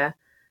Chiquita,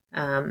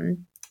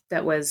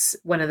 that was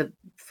one of the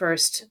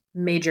first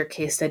major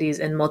case studies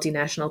in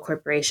multinational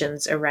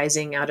corporations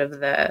arising out of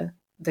the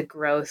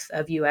growth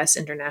of U.S.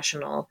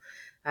 international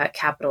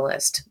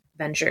capitalist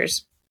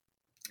ventures.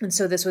 And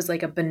so this was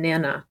like a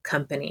banana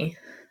company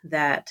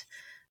that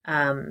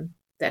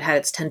that had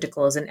its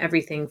tentacles in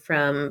everything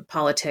from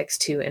politics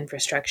to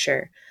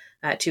infrastructure,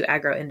 to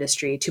agro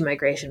industry, to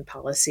migration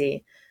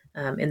policy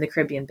in the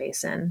Caribbean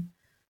basin,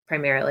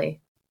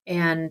 primarily.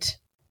 And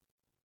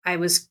I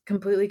was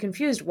completely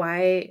confused.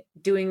 Why,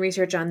 doing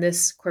research on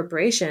this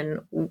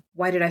corporation,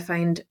 why did I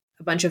find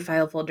a bunch of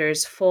file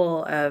folders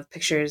full of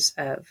pictures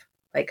of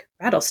like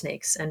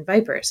rattlesnakes and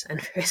vipers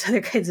and various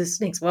other kinds of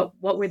snakes? What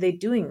were they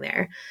doing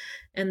there?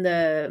 And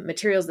the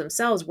materials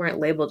themselves weren't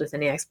labeled with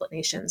any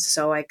explanations.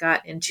 So I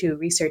got into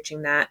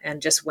researching that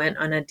and just went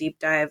on a deep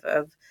dive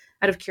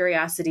out of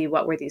curiosity,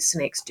 what were these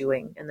snakes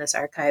doing in this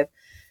archive?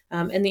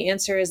 And the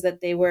answer is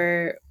that they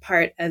were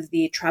part of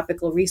the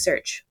tropical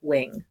research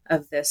wing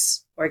of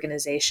this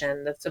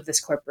organization, of this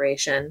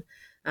corporation,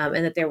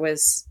 and that there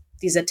was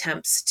these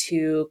attempts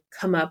to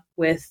come up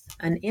with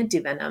an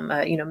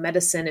antivenom.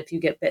 Medicine, if you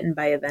get bitten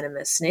by a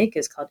venomous snake,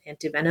 is called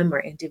antivenom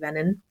or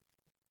antivenin.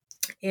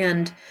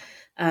 And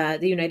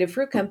the United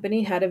Fruit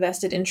Company had a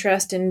vested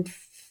interest in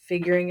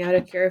figuring out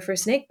a cure for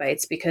snake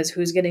bites, because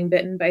who's getting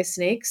bitten by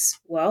snakes?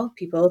 Well,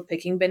 people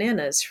picking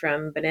bananas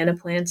from banana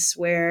plants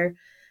where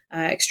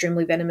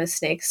extremely venomous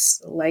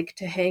snakes like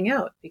to hang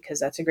out,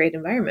 because that's a great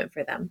environment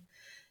for them.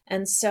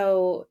 And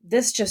so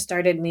this just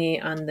started me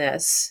on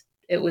this.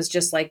 It was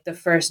just like the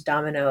first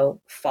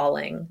domino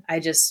falling.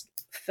 I just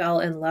fell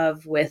in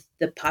love with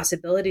the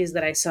possibilities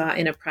that I saw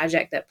in a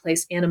project that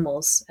placed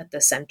animals at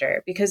the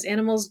center, because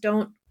animals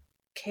don't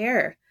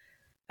care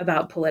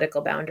about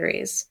political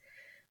boundaries.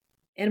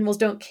 Animals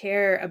don't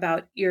care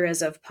about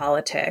eras of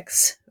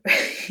politics,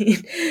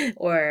 right?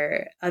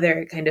 Or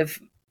other kind of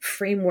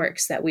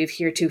frameworks that we've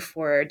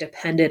heretofore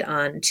depended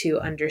on to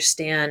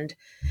understand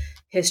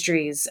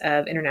histories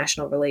of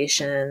international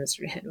relations,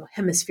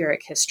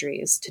 hemispheric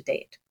histories to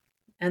date.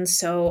 And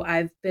so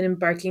I've been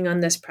embarking on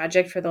this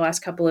project for the last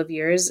couple of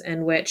years,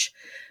 in which,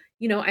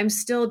 I'm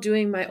still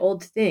doing my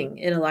old thing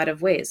in a lot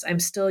of ways. I'm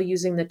still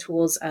using the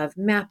tools of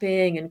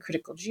mapping and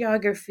critical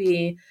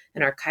geography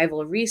and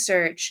archival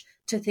research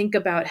to think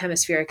about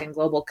hemispheric and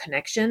global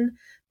connection.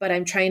 But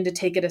I'm trying to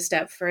take it a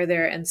step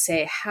further and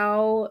say,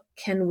 how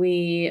can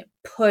we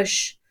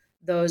push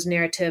those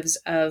narratives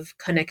of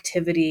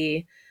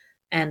connectivity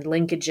and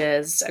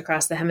linkages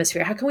across the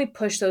hemisphere? How can we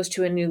push those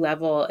to a new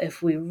level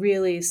if we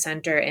really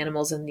center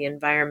animals and the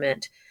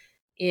environment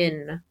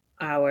in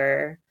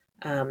our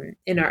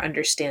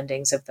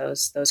understandings of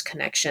those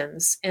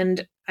connections?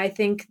 And I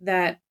think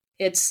that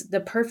it's the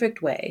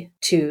perfect way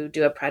to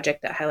do a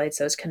project that highlights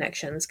those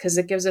connections, because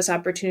it gives us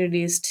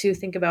opportunities to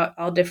think about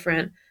all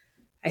different,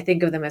 I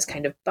think of them as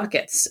kind of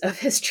buckets of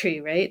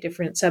history, right?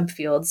 Different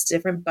subfields,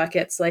 different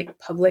buckets like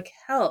public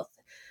health,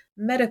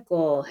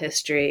 medical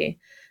history,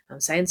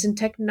 science and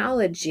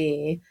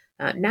technology,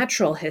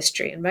 natural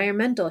history,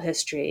 environmental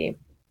history,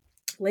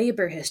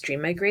 labor history,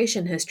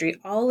 migration history.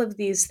 All of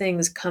these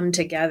things come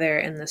together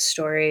in the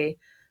story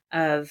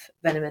of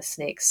venomous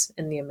snakes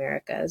in the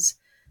Americas.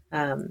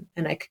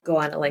 And I could go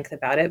on at length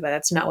about it, but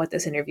that's not what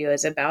this interview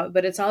is about.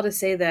 But it's all to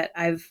say that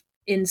I've,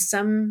 in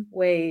some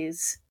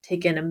ways,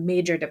 taken a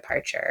major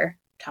departure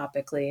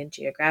topically and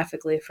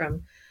geographically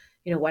from,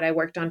 what I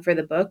worked on for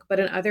the book. But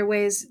in other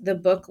ways, the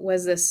book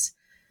was this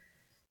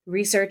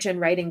research and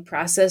writing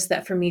process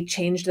that for me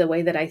changed the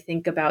way that I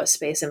think about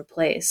space and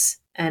place.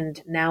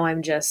 And now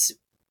I'm just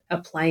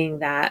applying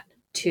that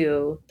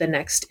to the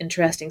next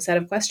interesting set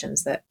of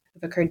questions that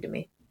have occurred to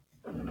me.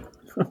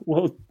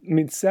 Well,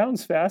 it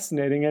sounds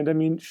fascinating.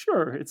 And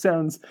sure, it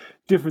sounds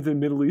different than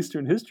Middle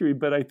Eastern history,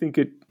 but I think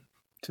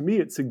to me,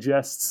 it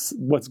suggests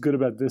what's good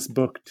about this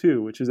book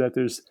too, which is that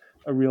there's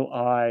a real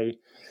eye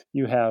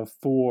you have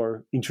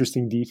for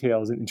interesting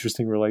details and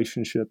interesting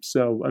relationships.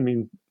 So,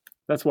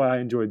 that's why I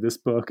enjoyed this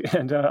book,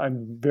 and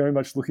I'm very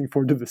much looking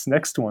forward to this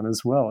next one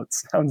as well. It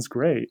sounds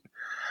great.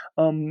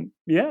 Thank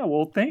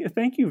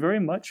you very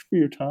much for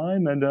your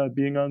time and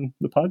being on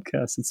the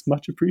podcast. It's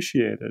much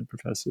appreciated,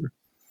 Professor.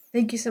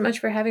 Thank you so much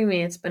for having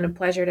me. It's been a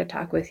pleasure to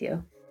talk with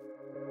you.